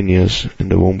 16 years in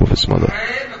the womb of his mother.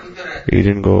 He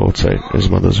didn't go outside his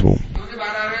mother's womb.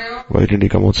 Why didn't he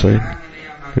come outside?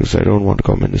 Because I don't want to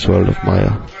come in this world of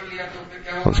Maya.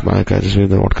 Once Maya catches me,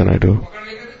 then what can I do?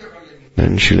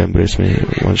 Then she'll embrace me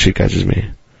once she catches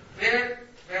me.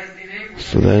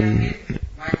 So then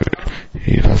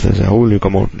he asked, how will you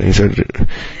come out? And he said,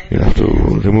 you'll have to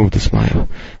remove this Maya,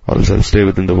 or else I'll stay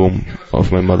within the womb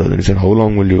of my mother. Then he said, how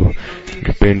long will you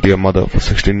give pain to your mother? For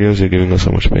 16 years you're giving her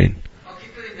so much pain.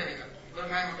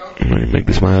 Make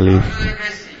this Maya leave.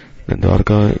 Then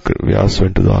Dwarka, Vyas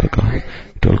went to Dwarka.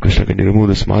 He told Krishna, can you remove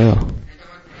this Maya?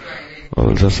 Or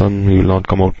else her son, he will not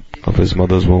come out of his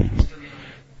mother's womb.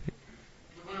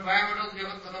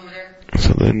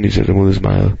 So then he said, remove this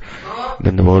Maya.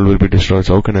 Then the world will be destroyed.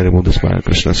 So how can I remove this Maya?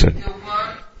 Krishna said.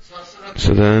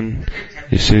 So then,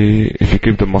 you see, if you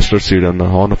keep the mustard seed on the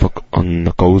horn of on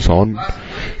the cow's horn,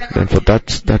 then for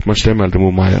that much time I'll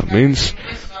remove Maya. Means,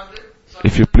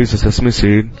 if you place a sesame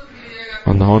seed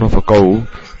on the horn of a cow,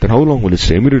 then how long will it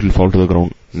stay? Immediately fall to the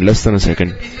ground, in less than a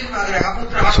second.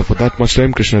 So for that much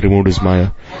time Krishna removed his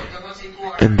Maya.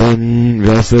 And then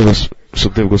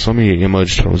Sukadeva Goswami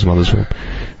emerged from his mother's womb.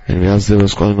 And Vyasadeva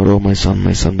was calling, oh my son,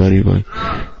 where are you going?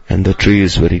 And the tree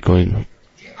is where he going.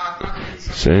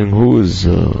 Saying, who is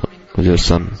your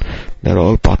son? They are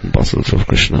all part and parcels of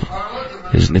Krishna.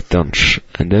 He is Nityansh.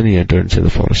 And then he entered inside the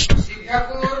forest.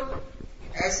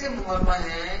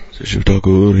 So Shiv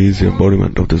Thakur, he is the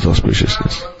embodiment of this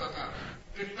auspiciousness.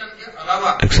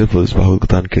 Except for this Bhagavad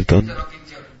Gita and Kirtan,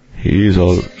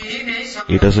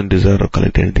 he doesn't desire or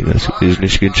collect anything else. He is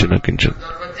Nishkinchana Kinchan.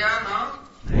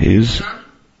 He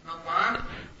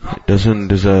doesn't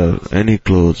desire any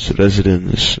clothes,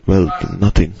 residence, wealth,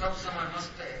 nothing.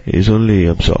 He is only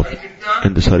absorbed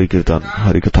in this Hari Kirtan,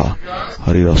 Hari Katha,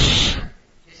 Hari Ras.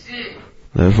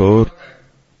 Therefore,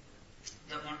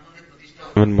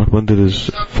 when Mat Mandir is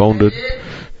founded,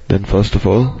 then first of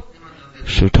all,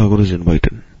 Shiv Thakur is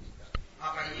invited.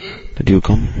 that you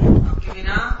come.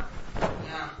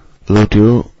 Without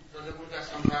you,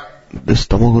 this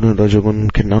Tamagun and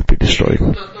Rajagun cannot be destroyed.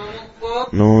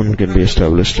 No one can be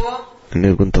established in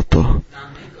Nirgun Tattva.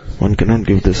 One cannot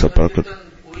give this Aprakat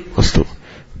Vastu.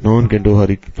 No one can do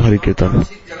Hari Kirtan.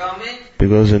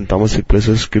 Because in tamasic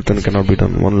places, Kirtan cannot be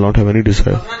done. One will not have any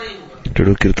desire to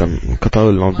do Kirtan. Katha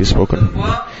will not be spoken.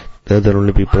 There will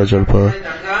only be Prajalpa,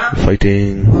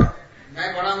 fighting,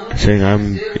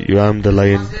 saying, you am the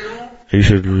lion, you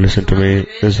should listen to me,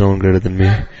 there's no one greater than me.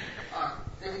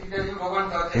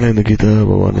 In the Gita,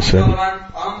 Bhagavan said,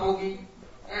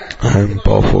 I am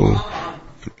powerful,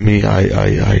 me, I.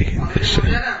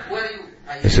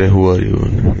 They say, who are you?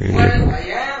 In English.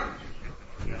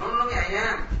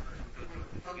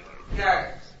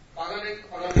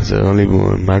 It's only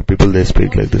mad people, they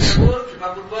speak like this,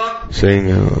 saying,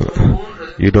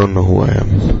 you don't know who I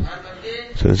am.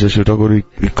 So Shri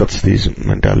he cuts these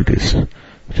mentalities.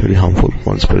 It's very harmful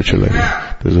for spiritual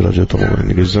life. This is Rajatama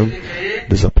and wisdom.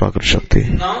 This is Aprakrit Shakti.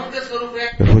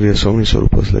 Therefore there are so many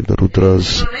Swarupas like the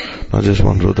Rudras, not just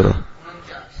one Rudra.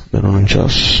 There are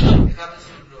Ananchas,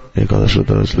 Ekadash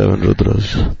Rudras, 11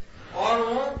 Rudras.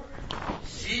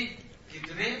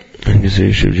 And you see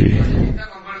Shivji,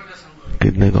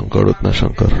 Kitne Kankar Utna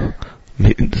Shankar.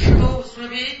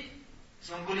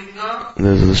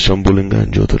 There's the Shambhulinga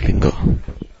and Jyotirlinga.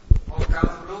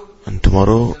 And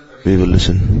tomorrow we will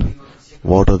listen.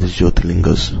 What are these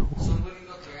Jyotirlingas?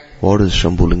 What is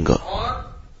Shambhulinga?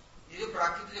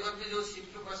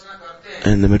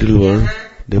 In the material world,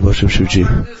 they worship Shivji.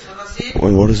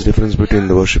 What is the difference between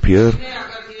the worship here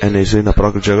and in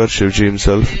Aprakrit Jagat? Shivji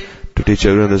himself, to teach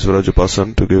everyone this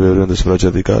Vrajapasan, to give everyone this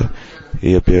Vrajadhikar,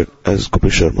 he appeared as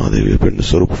Gopeshwar Mahadev. He appeared in the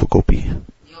Swarup of a Gopi.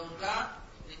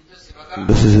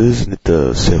 This is his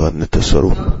Nitya Seva, Nitya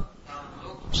Swarup.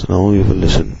 So now we will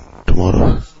listen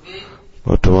tomorrow.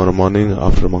 But tomorrow morning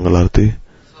after Mangalarti,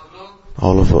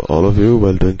 all of you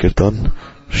while doing Kirtan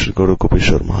should go to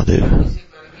Gopeshwar Mahadev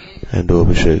and do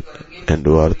Abhishek and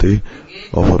do Arti,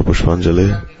 offer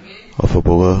Pushpanjali, offer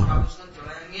Bhoga,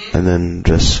 and then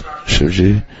dress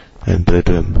Shivji and pray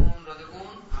to him.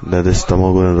 That this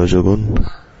Tamagun and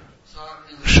Rajagun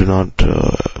should not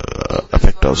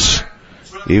affect us.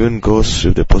 Even ghosts,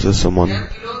 if they possess someone,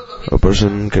 a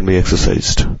person can be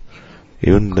exorcised.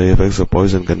 Even the effects of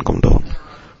poison can come down.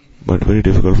 But very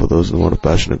difficult for those who want a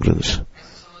passion ignorance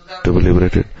to be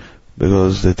liberated,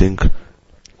 because they think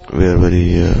we are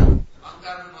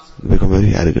become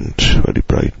very arrogant, very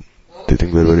pride. They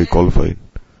think we are very qualified.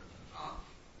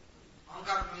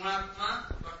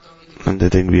 And they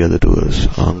think we are the doers.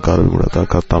 Ahankara vimudata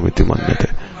kartamiti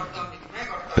manyate.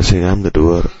 They say, I am the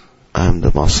doer, I am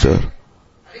the master.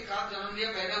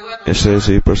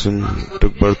 Yesterday, a person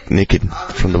took birth naked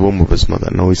from the womb of his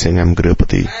mother. Now he's saying, I am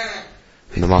Grihapati,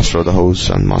 the master of the house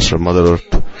and master of Mother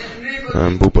Earth. I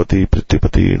am Bhupati,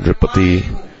 Pritipati, Nripati.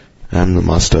 I am the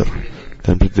master.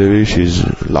 And Prithvi, she's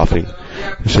laughing.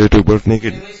 So you took birth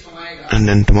naked, and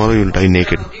then tomorrow you will die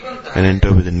naked and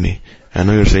enter within me. I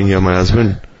know you're saying you're my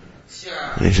husband.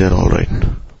 And he said, alright.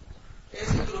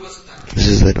 This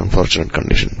is that unfortunate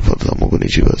condition for the Tamoguni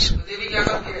Jivas.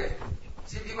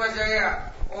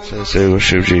 So they say,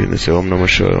 Shivji, they say, Om Namah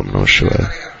Shivaya, Om Namah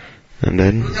Shivaya. And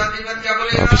then,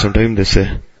 after some time, they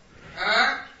say,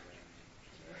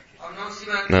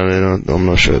 now they don't Om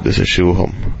Namah Shivaya, they say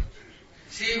Shivoham.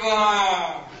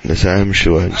 They say, I am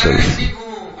Shiva himself.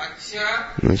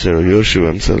 And they say, you're Shiva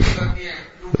himself.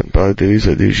 Then Parvati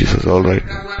said, she says, alright.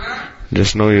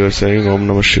 Just now you are saying Om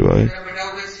Namah Shivaya.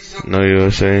 Now you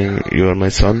are saying you are my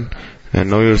son. And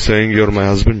now you are saying you are my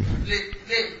husband.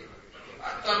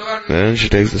 Then she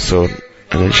takes the sword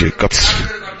and then she cuts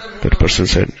that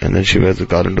person's head, and then she wears the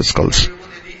garland of skulls.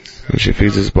 And she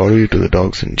feeds his body to the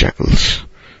dogs and jackals,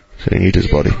 saying, eat his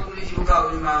body.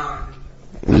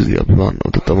 This is the Abhiman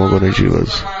of the Tamoguni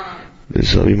Jivas.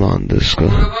 This Abhiman, this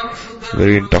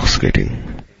very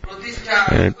intoxicating.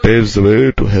 And it paves the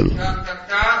way to hell.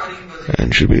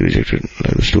 And should be rejected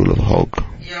like the stool of a hog.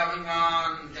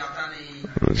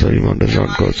 This Abhiman does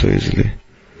not go so easily.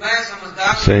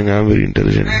 Saying, I am very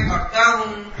intelligent.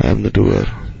 I am the doer.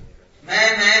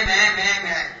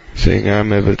 Saying, I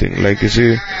am everything. Like you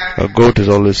see, a goat is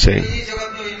always saying.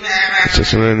 So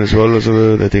somewhere in this world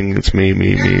also, they think it's me.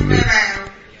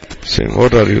 Saying,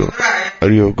 what are you? Are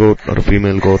you a goat or a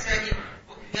female goat?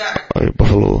 Are you a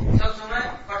buffalo?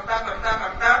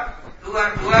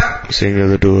 Saying, you're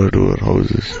the doer. How is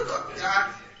this?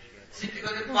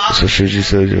 So Shivji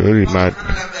says, you're very mad.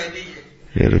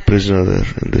 You're a prisoner there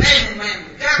in this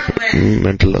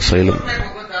mental asylum.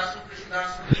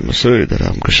 You must say that I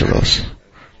am Krishnadas,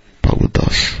 Bhagavad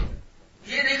Das.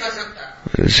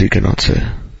 They this he cannot say.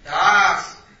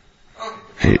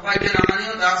 He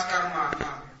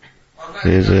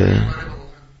is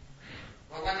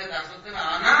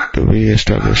to be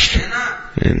established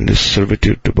in this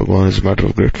servitude to Bhagavan is a matter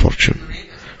of great fortune.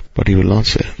 But he will not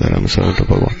say that I am a servant of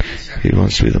Bhagavan. He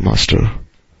wants to be the master.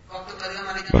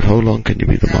 But how long can you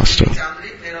be the master?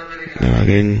 And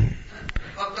again,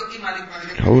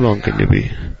 how long can you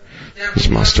be his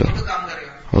master?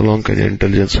 How long can your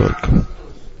intelligence work?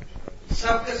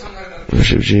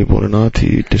 Shivji Bholanath,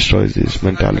 he destroys these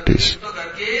mentalities,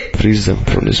 frees them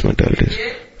from these mentalities.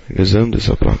 He gives them this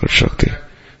Aprakat Shakti.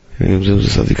 He gives them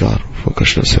this Adhikar for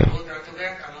Krishna Seva.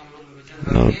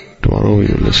 Now, tomorrow we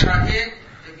will listen.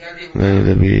 Then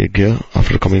there will be Yajna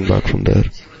after coming back from there.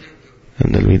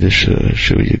 And there will be this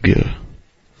Shiva Yajna.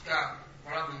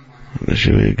 The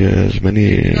Shiva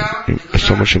Yajna has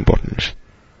so much importance.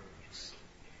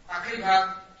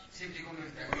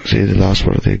 See, the last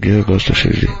part of the Yajna goes to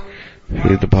Shivji.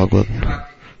 Read the Bhagavad,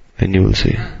 and you will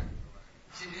see.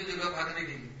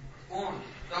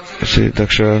 See,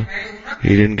 Daksha, he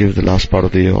didn't give the last part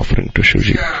of the offering to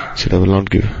Shivji. He said, I will not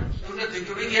give.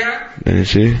 Then you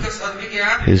see,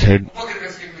 his head,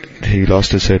 he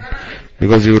lost his head.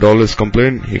 Because he would always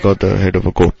complain, he got the head of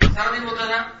a goat. He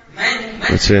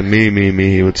would say, me,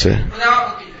 he would say.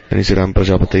 And he said, I'm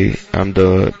Prajapati, I'm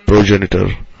the progenitor.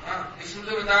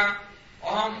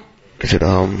 He said,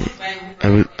 I'm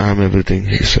everything,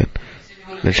 he said.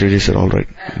 Then Shivji said, alright.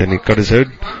 Then he cut his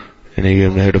head, and he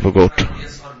gave him the head of a goat.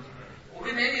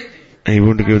 And he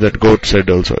wouldn't give that goat's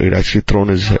head also. He'd actually thrown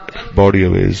his body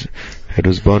away. His head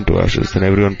was burnt to ashes. Then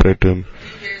everyone prayed to him,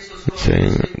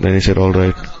 saying, then he said,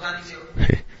 alright.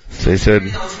 So he said,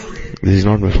 this is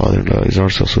not my father-in-law, he's not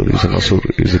Sasur, he's an Asur,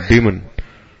 he's a demon.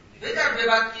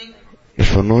 If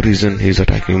for no reason he's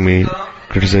attacking me,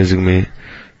 criticizing me,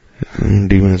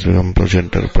 demon has become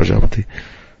progenitor, Prajapati.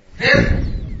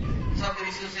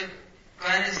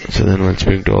 So then when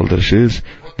speaking to all the rishis,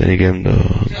 then he gave him the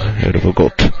head of a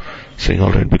goat, saying,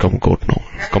 alright, become a goat now.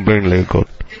 Complaining like a goat.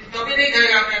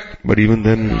 But even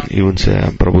then, he wouldn't say,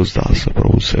 I'm Prabhu's Das or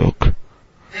Prabhu's Sevak.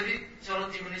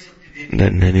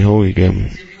 Then anyhow, he gave him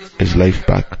his life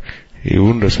back. He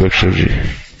wouldn't respect Shivji.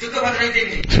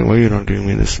 So why are you not giving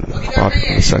me this part of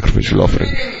the sacrificial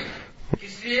offering?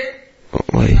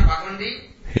 Why?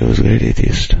 He was a great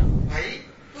atheist.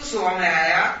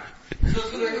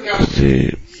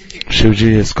 See,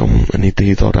 Shivji has come and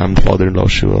he thought, I'm the father-in-law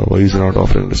of Shiva. Why is he not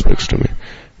offering respects to me?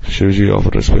 Shivji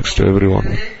offered respects to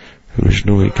everyone.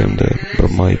 Vishnu, he came there.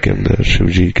 Brahma, he came there.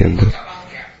 Shivji came there.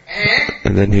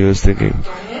 And then he was thinking,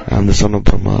 I'm the son of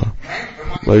Brahma.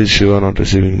 Why is Shiva not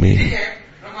receiving me?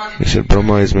 He said,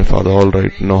 Brahma is my father,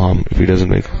 alright, no harm if he doesn't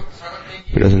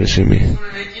receive me.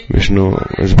 Vishnu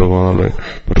is Bhagavan, alright.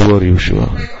 But who are you,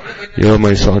 Shiva? You are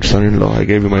my son-in-law. I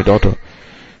gave you my daughter.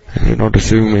 And you're not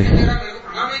receiving me.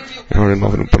 You're not even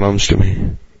offering pranams to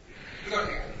me.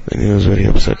 And he was very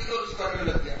upset.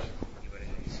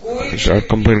 He started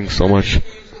complaining so much.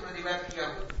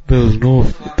 There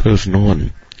was no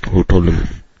one who told him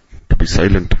to be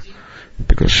silent,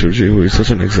 because Shivji, who is such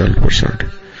an exalted personality.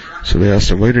 So they asked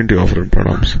him, why didn't you offer him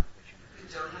pranams?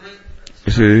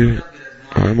 You see,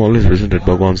 I'm always present at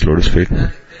Bhagavan's lotus feet.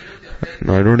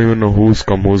 Now I don't even know who's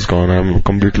come, who's gone. I'm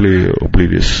completely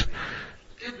oblivious,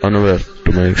 unaware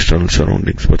to my external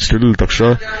surroundings. But still,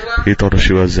 Daksha, he thought of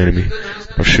Shiva as his enemy.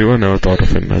 But Shiva never thought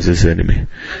of him as his enemy.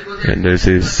 And there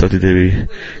says Sati Devi,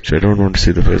 I don't want to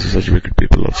see the faces of such wicked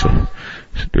people also.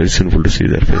 It's very sinful to see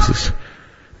their faces.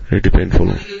 Very painful.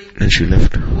 And she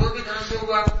left.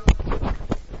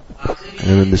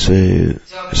 And in this way,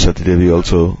 Sati Devi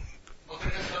also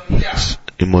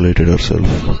immolated herself.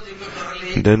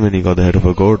 And then when he got the head of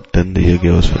a goat, then the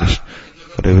yajna was finished.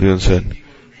 But everyone said,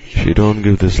 if you don't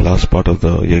give this last part of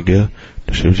the yajna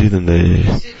to Shivji, then the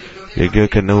yajna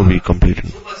can never be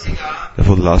completed.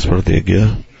 Therefore the last part of the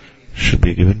yajna should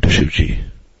be given to Shivji.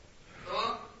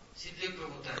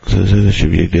 So this is the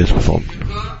Shiv yajna is performed.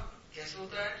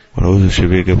 But how is the Shiv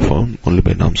yajna performed? Only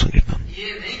by Nam Sankirtan.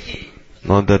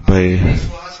 Not that by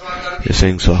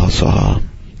saying Swaha Swaha.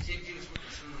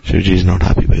 Shivji is not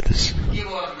happy by this.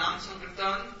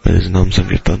 By this Nam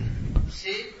Sankirtan,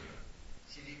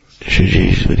 Shivji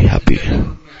is very happy.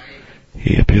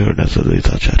 He appeared as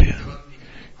Advaita Acharya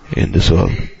in this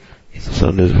world.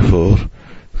 7 days before,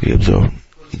 we observed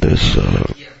this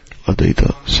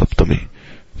Advaita Saptami.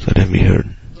 So then we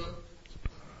heard.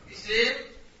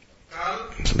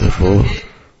 So therefore,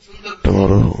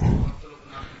 tomorrow,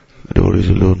 the devotees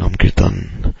will do Nam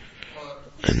Kirtan,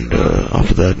 and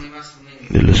after that,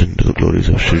 they listen to the glories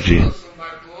of Shivji.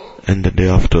 And the day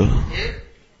after,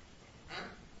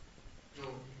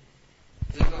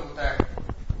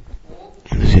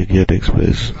 Yajna takes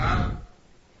place.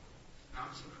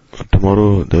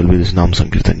 Tomorrow there will be this Nam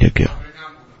Sankirtan Yajna.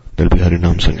 There will be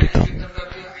Harinam Sankirtan.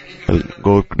 I'll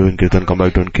go doing Kirtan, come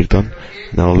back doing Kirtan,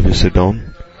 then all of you sit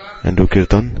down and do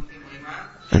Kirtan,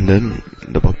 and then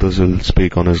the Bhaktas will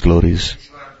speak on his glories,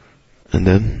 and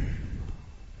then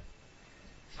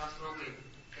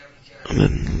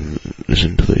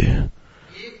listen to the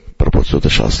purpose of the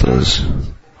Shastras.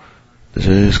 This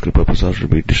is Kripa Prasad should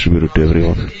be distributed to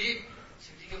everyone.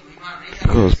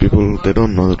 Because people, they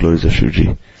don't know the glories of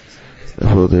Shivji.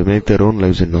 Therefore they make their own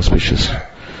lives inauspicious.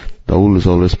 The owl is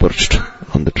always perched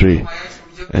on the tree.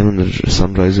 And when the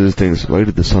sun rises, thinks, why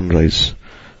did the sun rise?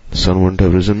 The sun wouldn't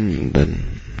have risen,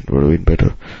 then it would have been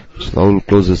better. So the owl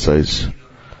closes its eyes.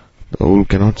 The owl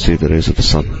cannot see the rays of the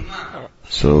sun.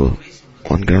 So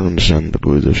one cannot understand the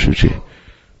glories of Shivji.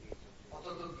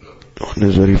 One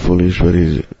is very foolish,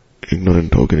 very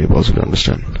ignorant. How can he possibly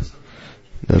understand?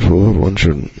 Therefore,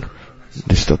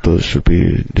 these tattvas should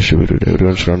be distributed.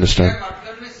 Everyone should understand.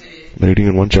 By reading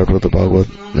in one chapter of the Bhagavad,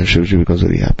 then Shivji becomes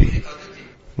very happy.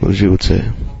 Guruji would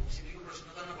say,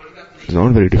 it's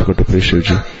not very difficult to praise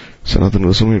Shivji. Sanatana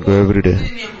Goswami would go every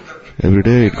day. Every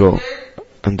day he'd go.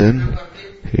 And then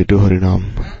he'd do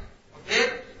Harinam.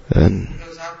 And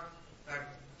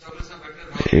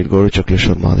he'd go to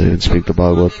Chakleshwar Mahadev and speak the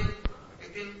Bhagavad.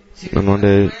 And one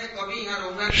day,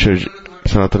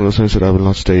 Sanatana Goswami said, I will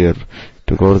not stay here.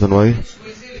 To Govardhan, why?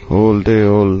 Whole day,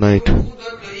 all night.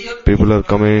 People are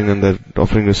coming and they're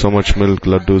offering you so much milk,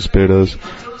 laddus, pedas,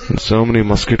 and so many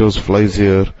mosquitoes, flies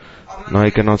here. Now I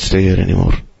cannot stay here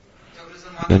anymore.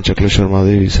 Then Chakleshwar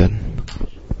Mahadev said,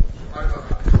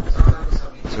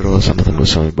 oh Sanatana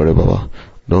Goswami, Bade Baba,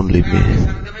 don't leave me.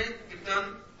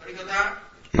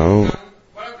 Now,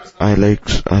 I like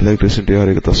listening to your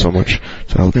Harikatha so much,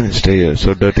 so how can I stay here,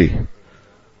 so dirty?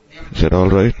 He said,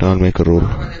 alright, now I'll make a rule.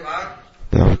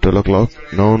 After 12 o'clock,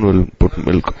 no one will put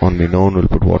milk on me, no one will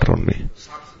put water on me.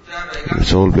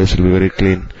 This whole place will be very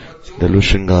clean. There will be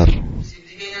Shringar.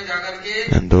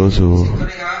 And those who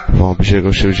form Abhishek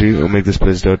of Shivji, who make this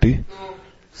place dirty,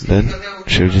 then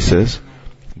Shivji says,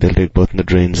 they'll take birth in the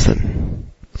drains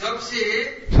then. So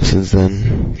since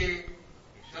then,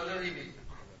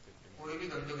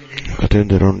 attain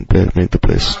their own place, make the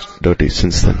place dirty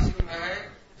since then.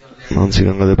 Mansi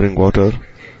Ganga, they bring water,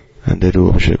 and they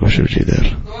do Abhishek of Shivji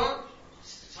there.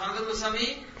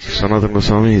 Sanatana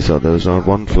Goswami, he saw there was not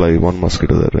one fly, one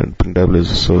mosquito there, and Pindabli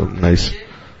is so nice.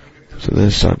 So they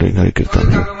start doing Hari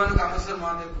Kirtan.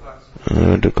 I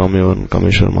went to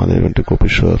Kameshwar Mahadev, went to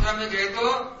Kopeshwar,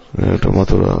 went to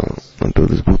Mathura, went to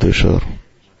this Bhuteshwar.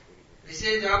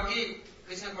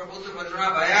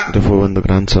 Therefore, when the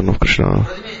grandson of Krishna,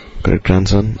 correct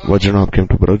grandson, Vajranath came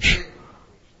to Braj,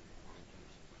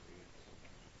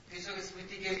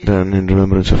 then in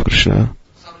remembrance of Krishna,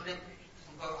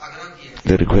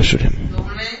 they requested him.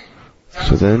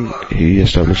 So then he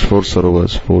established 4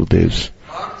 Sarovars, 4 Devs,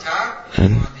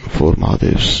 and 4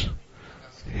 Mahadevs.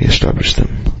 He established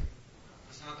them.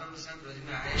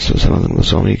 So Sanatana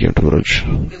Goswami came to Braj.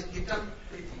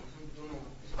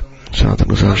 Sanatana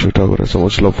Goswami and Shri Thakur had so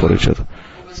much love for each other.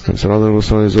 And Sanatana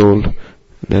Goswami is old.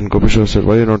 Then Kopeshwar said,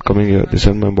 why are you not coming here? They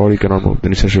said, my body cannot move.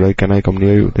 Then he said, can I come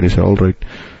near you? Then he said, alright.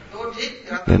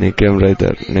 Then he came right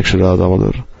there, next to Radha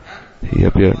Damodar. He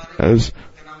appeared as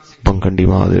Pankandi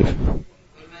Mahadev.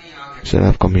 He said,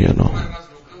 I've come here now.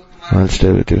 I'll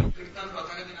stay with you.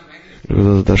 Because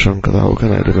of the Darshan Katha, how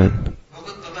can I remain?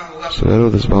 So wherever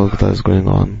this Bhagavad Katha is going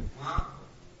on,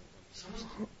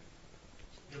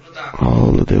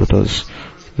 all the Devatas,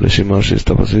 Rishi Mahashis,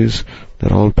 Tapasis,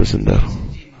 they're all present there.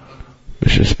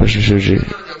 Especially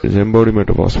Shivji is the embodiment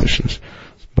of auspiciousness.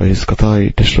 By his Katha, he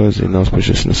destroys the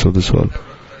inauspiciousness of this world.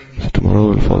 So tomorrow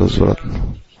we'll follow Swarat.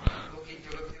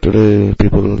 Today,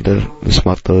 people, the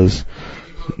Smartas,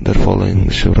 they're following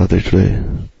Shivratri today,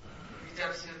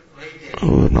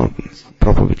 who are not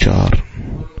proper vichar.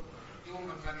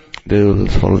 They will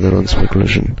follow their own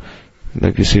speculation.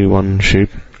 Like you see, one sheep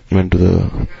went to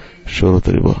the shore of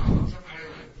the river,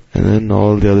 and then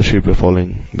all the other sheep were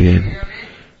following behind.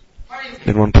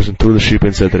 Then one person threw the sheep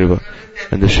inside the river,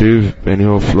 and the sheep, when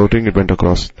you were floating, it went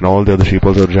across, and all the other sheep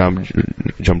also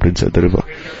jumped inside the river.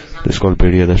 This is called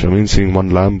Bediya Dasha. Means seeing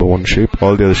one lamb or one sheep,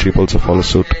 all the other sheep also follow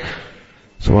suit.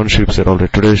 So one sheep said,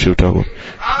 alright, today is Shiv Thakur.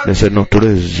 They said, no, today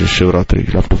is just Shivratri,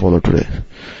 you'll have to follow today.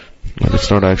 But it's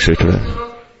not actually today.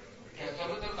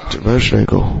 So where should I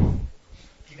go?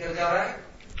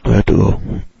 Where to go?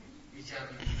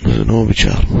 There's no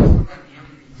vichar,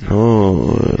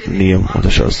 no niyam of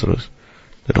the Shastras.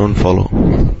 They don't follow.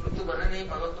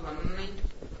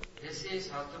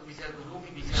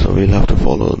 So we'll have to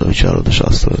follow the vichar of the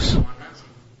Shastras.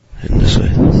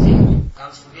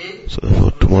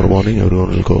 morning everyone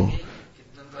will go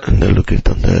and they'll do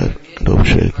kirtan there, do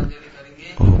abhishek,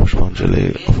 of a pushpanjali,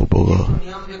 of a bhoga.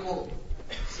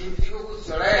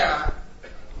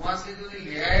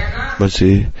 But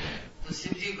see,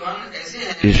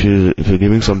 if you're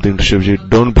giving something to Shivji,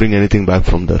 don't bring anything back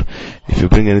from there. If you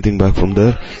bring anything back from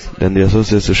there, then the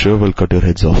associates of Shiva will cut your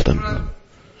heads off then.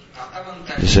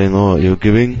 You say, no, you're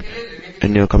giving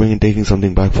and you're coming and taking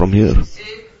something back from here.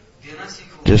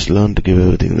 Just learn to give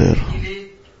everything there.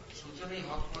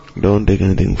 Don't take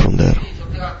anything from there.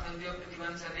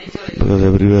 Because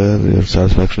everywhere your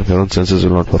satisfaction of your own senses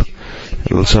will not work.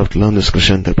 You also have to learn this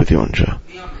Krishnanta Prativansha.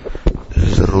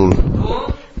 This is the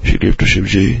rule. If you give to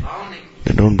Shivji,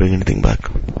 then don't bring anything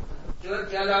back.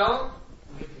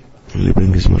 Only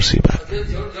bring His mercy back.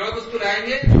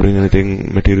 If you bring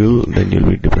anything material, then you'll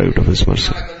be deprived of His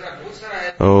mercy.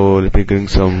 Oh, let me bring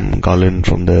some garland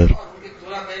from there.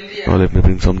 Oh, let me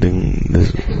bring something,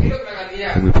 let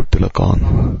me put tilak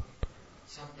on.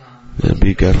 Yeah,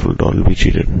 be careful, don't be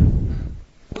cheated.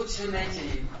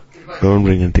 Don't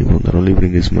bring anything from there, only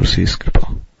bring His mercy, His kripa.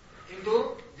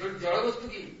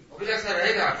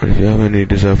 But if you have any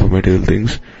desire for material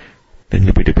things, then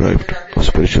you'll be deprived of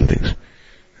spiritual things.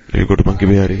 If you go to Banki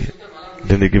Bihari,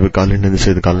 then they give a garland and they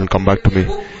say, the garland come back to me.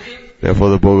 Therefore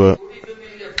the bhoga,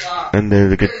 and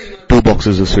they get 2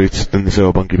 boxes of sweets. Then they say,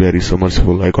 oh, Banki Bihari is so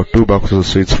merciful. I got 2 boxes of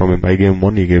sweets from him. I gave him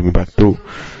 1, he gave me back 2.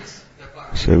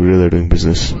 So every day they're doing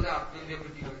business.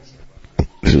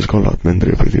 This is called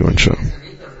Atmendriya Prativansha.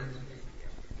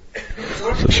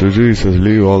 So Shivji says,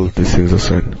 leave all these things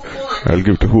aside. I'll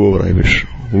give to whoever I wish.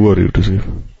 Who are you to save?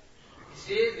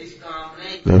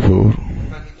 Therefore,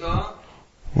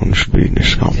 one should be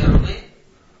nishkam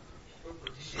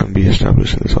and be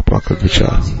established in this aprakrit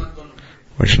vichar.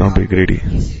 One should not be greedy.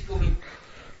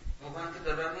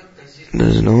 There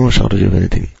is no shortage of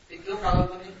anything.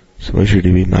 So why should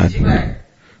you be mad?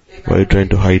 Why are you trying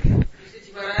to hide?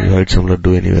 You hide some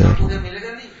laddu anywhere.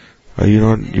 Are you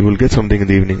not? You will get something in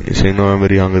the evening. You say, no, I'm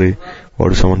very hungry.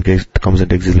 Or someone comes and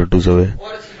takes these laddus away.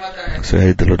 So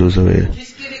hide the laddus away.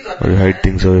 Or you hide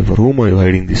things away. For whom are you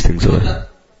hiding these things away?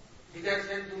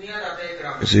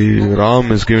 You see,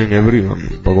 Ram is giving everyone.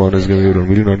 Bhagavan is giving everyone.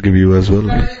 Will you not give you as well?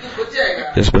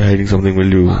 Just by hiding something,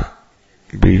 will you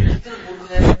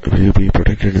be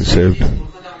protected and saved?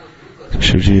 So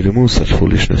Shivji removes such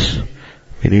foolishness.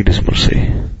 We need His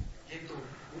mercy.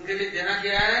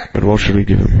 But what should we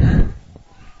give Him?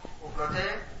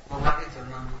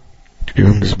 Give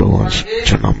Him this Bhagavan's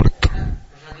Charnamrit,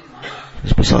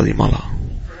 His Prasadi Mala,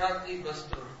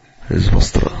 His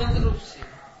Vastra.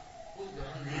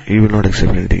 He will not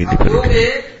accept anything independently.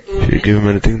 If you give Him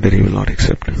anything, then He will not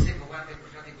accept.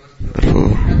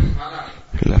 Therefore,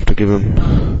 you'll have to give Him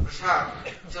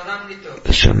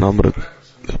this Charnamrit,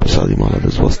 this Prasadi Mala,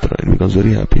 this Vastra, and he becomes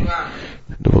very happy.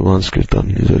 The Bhagavan's Kirtan,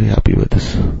 he is very happy with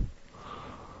this.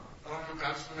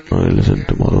 I will listen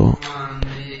tomorrow.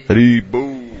 Hari Bo.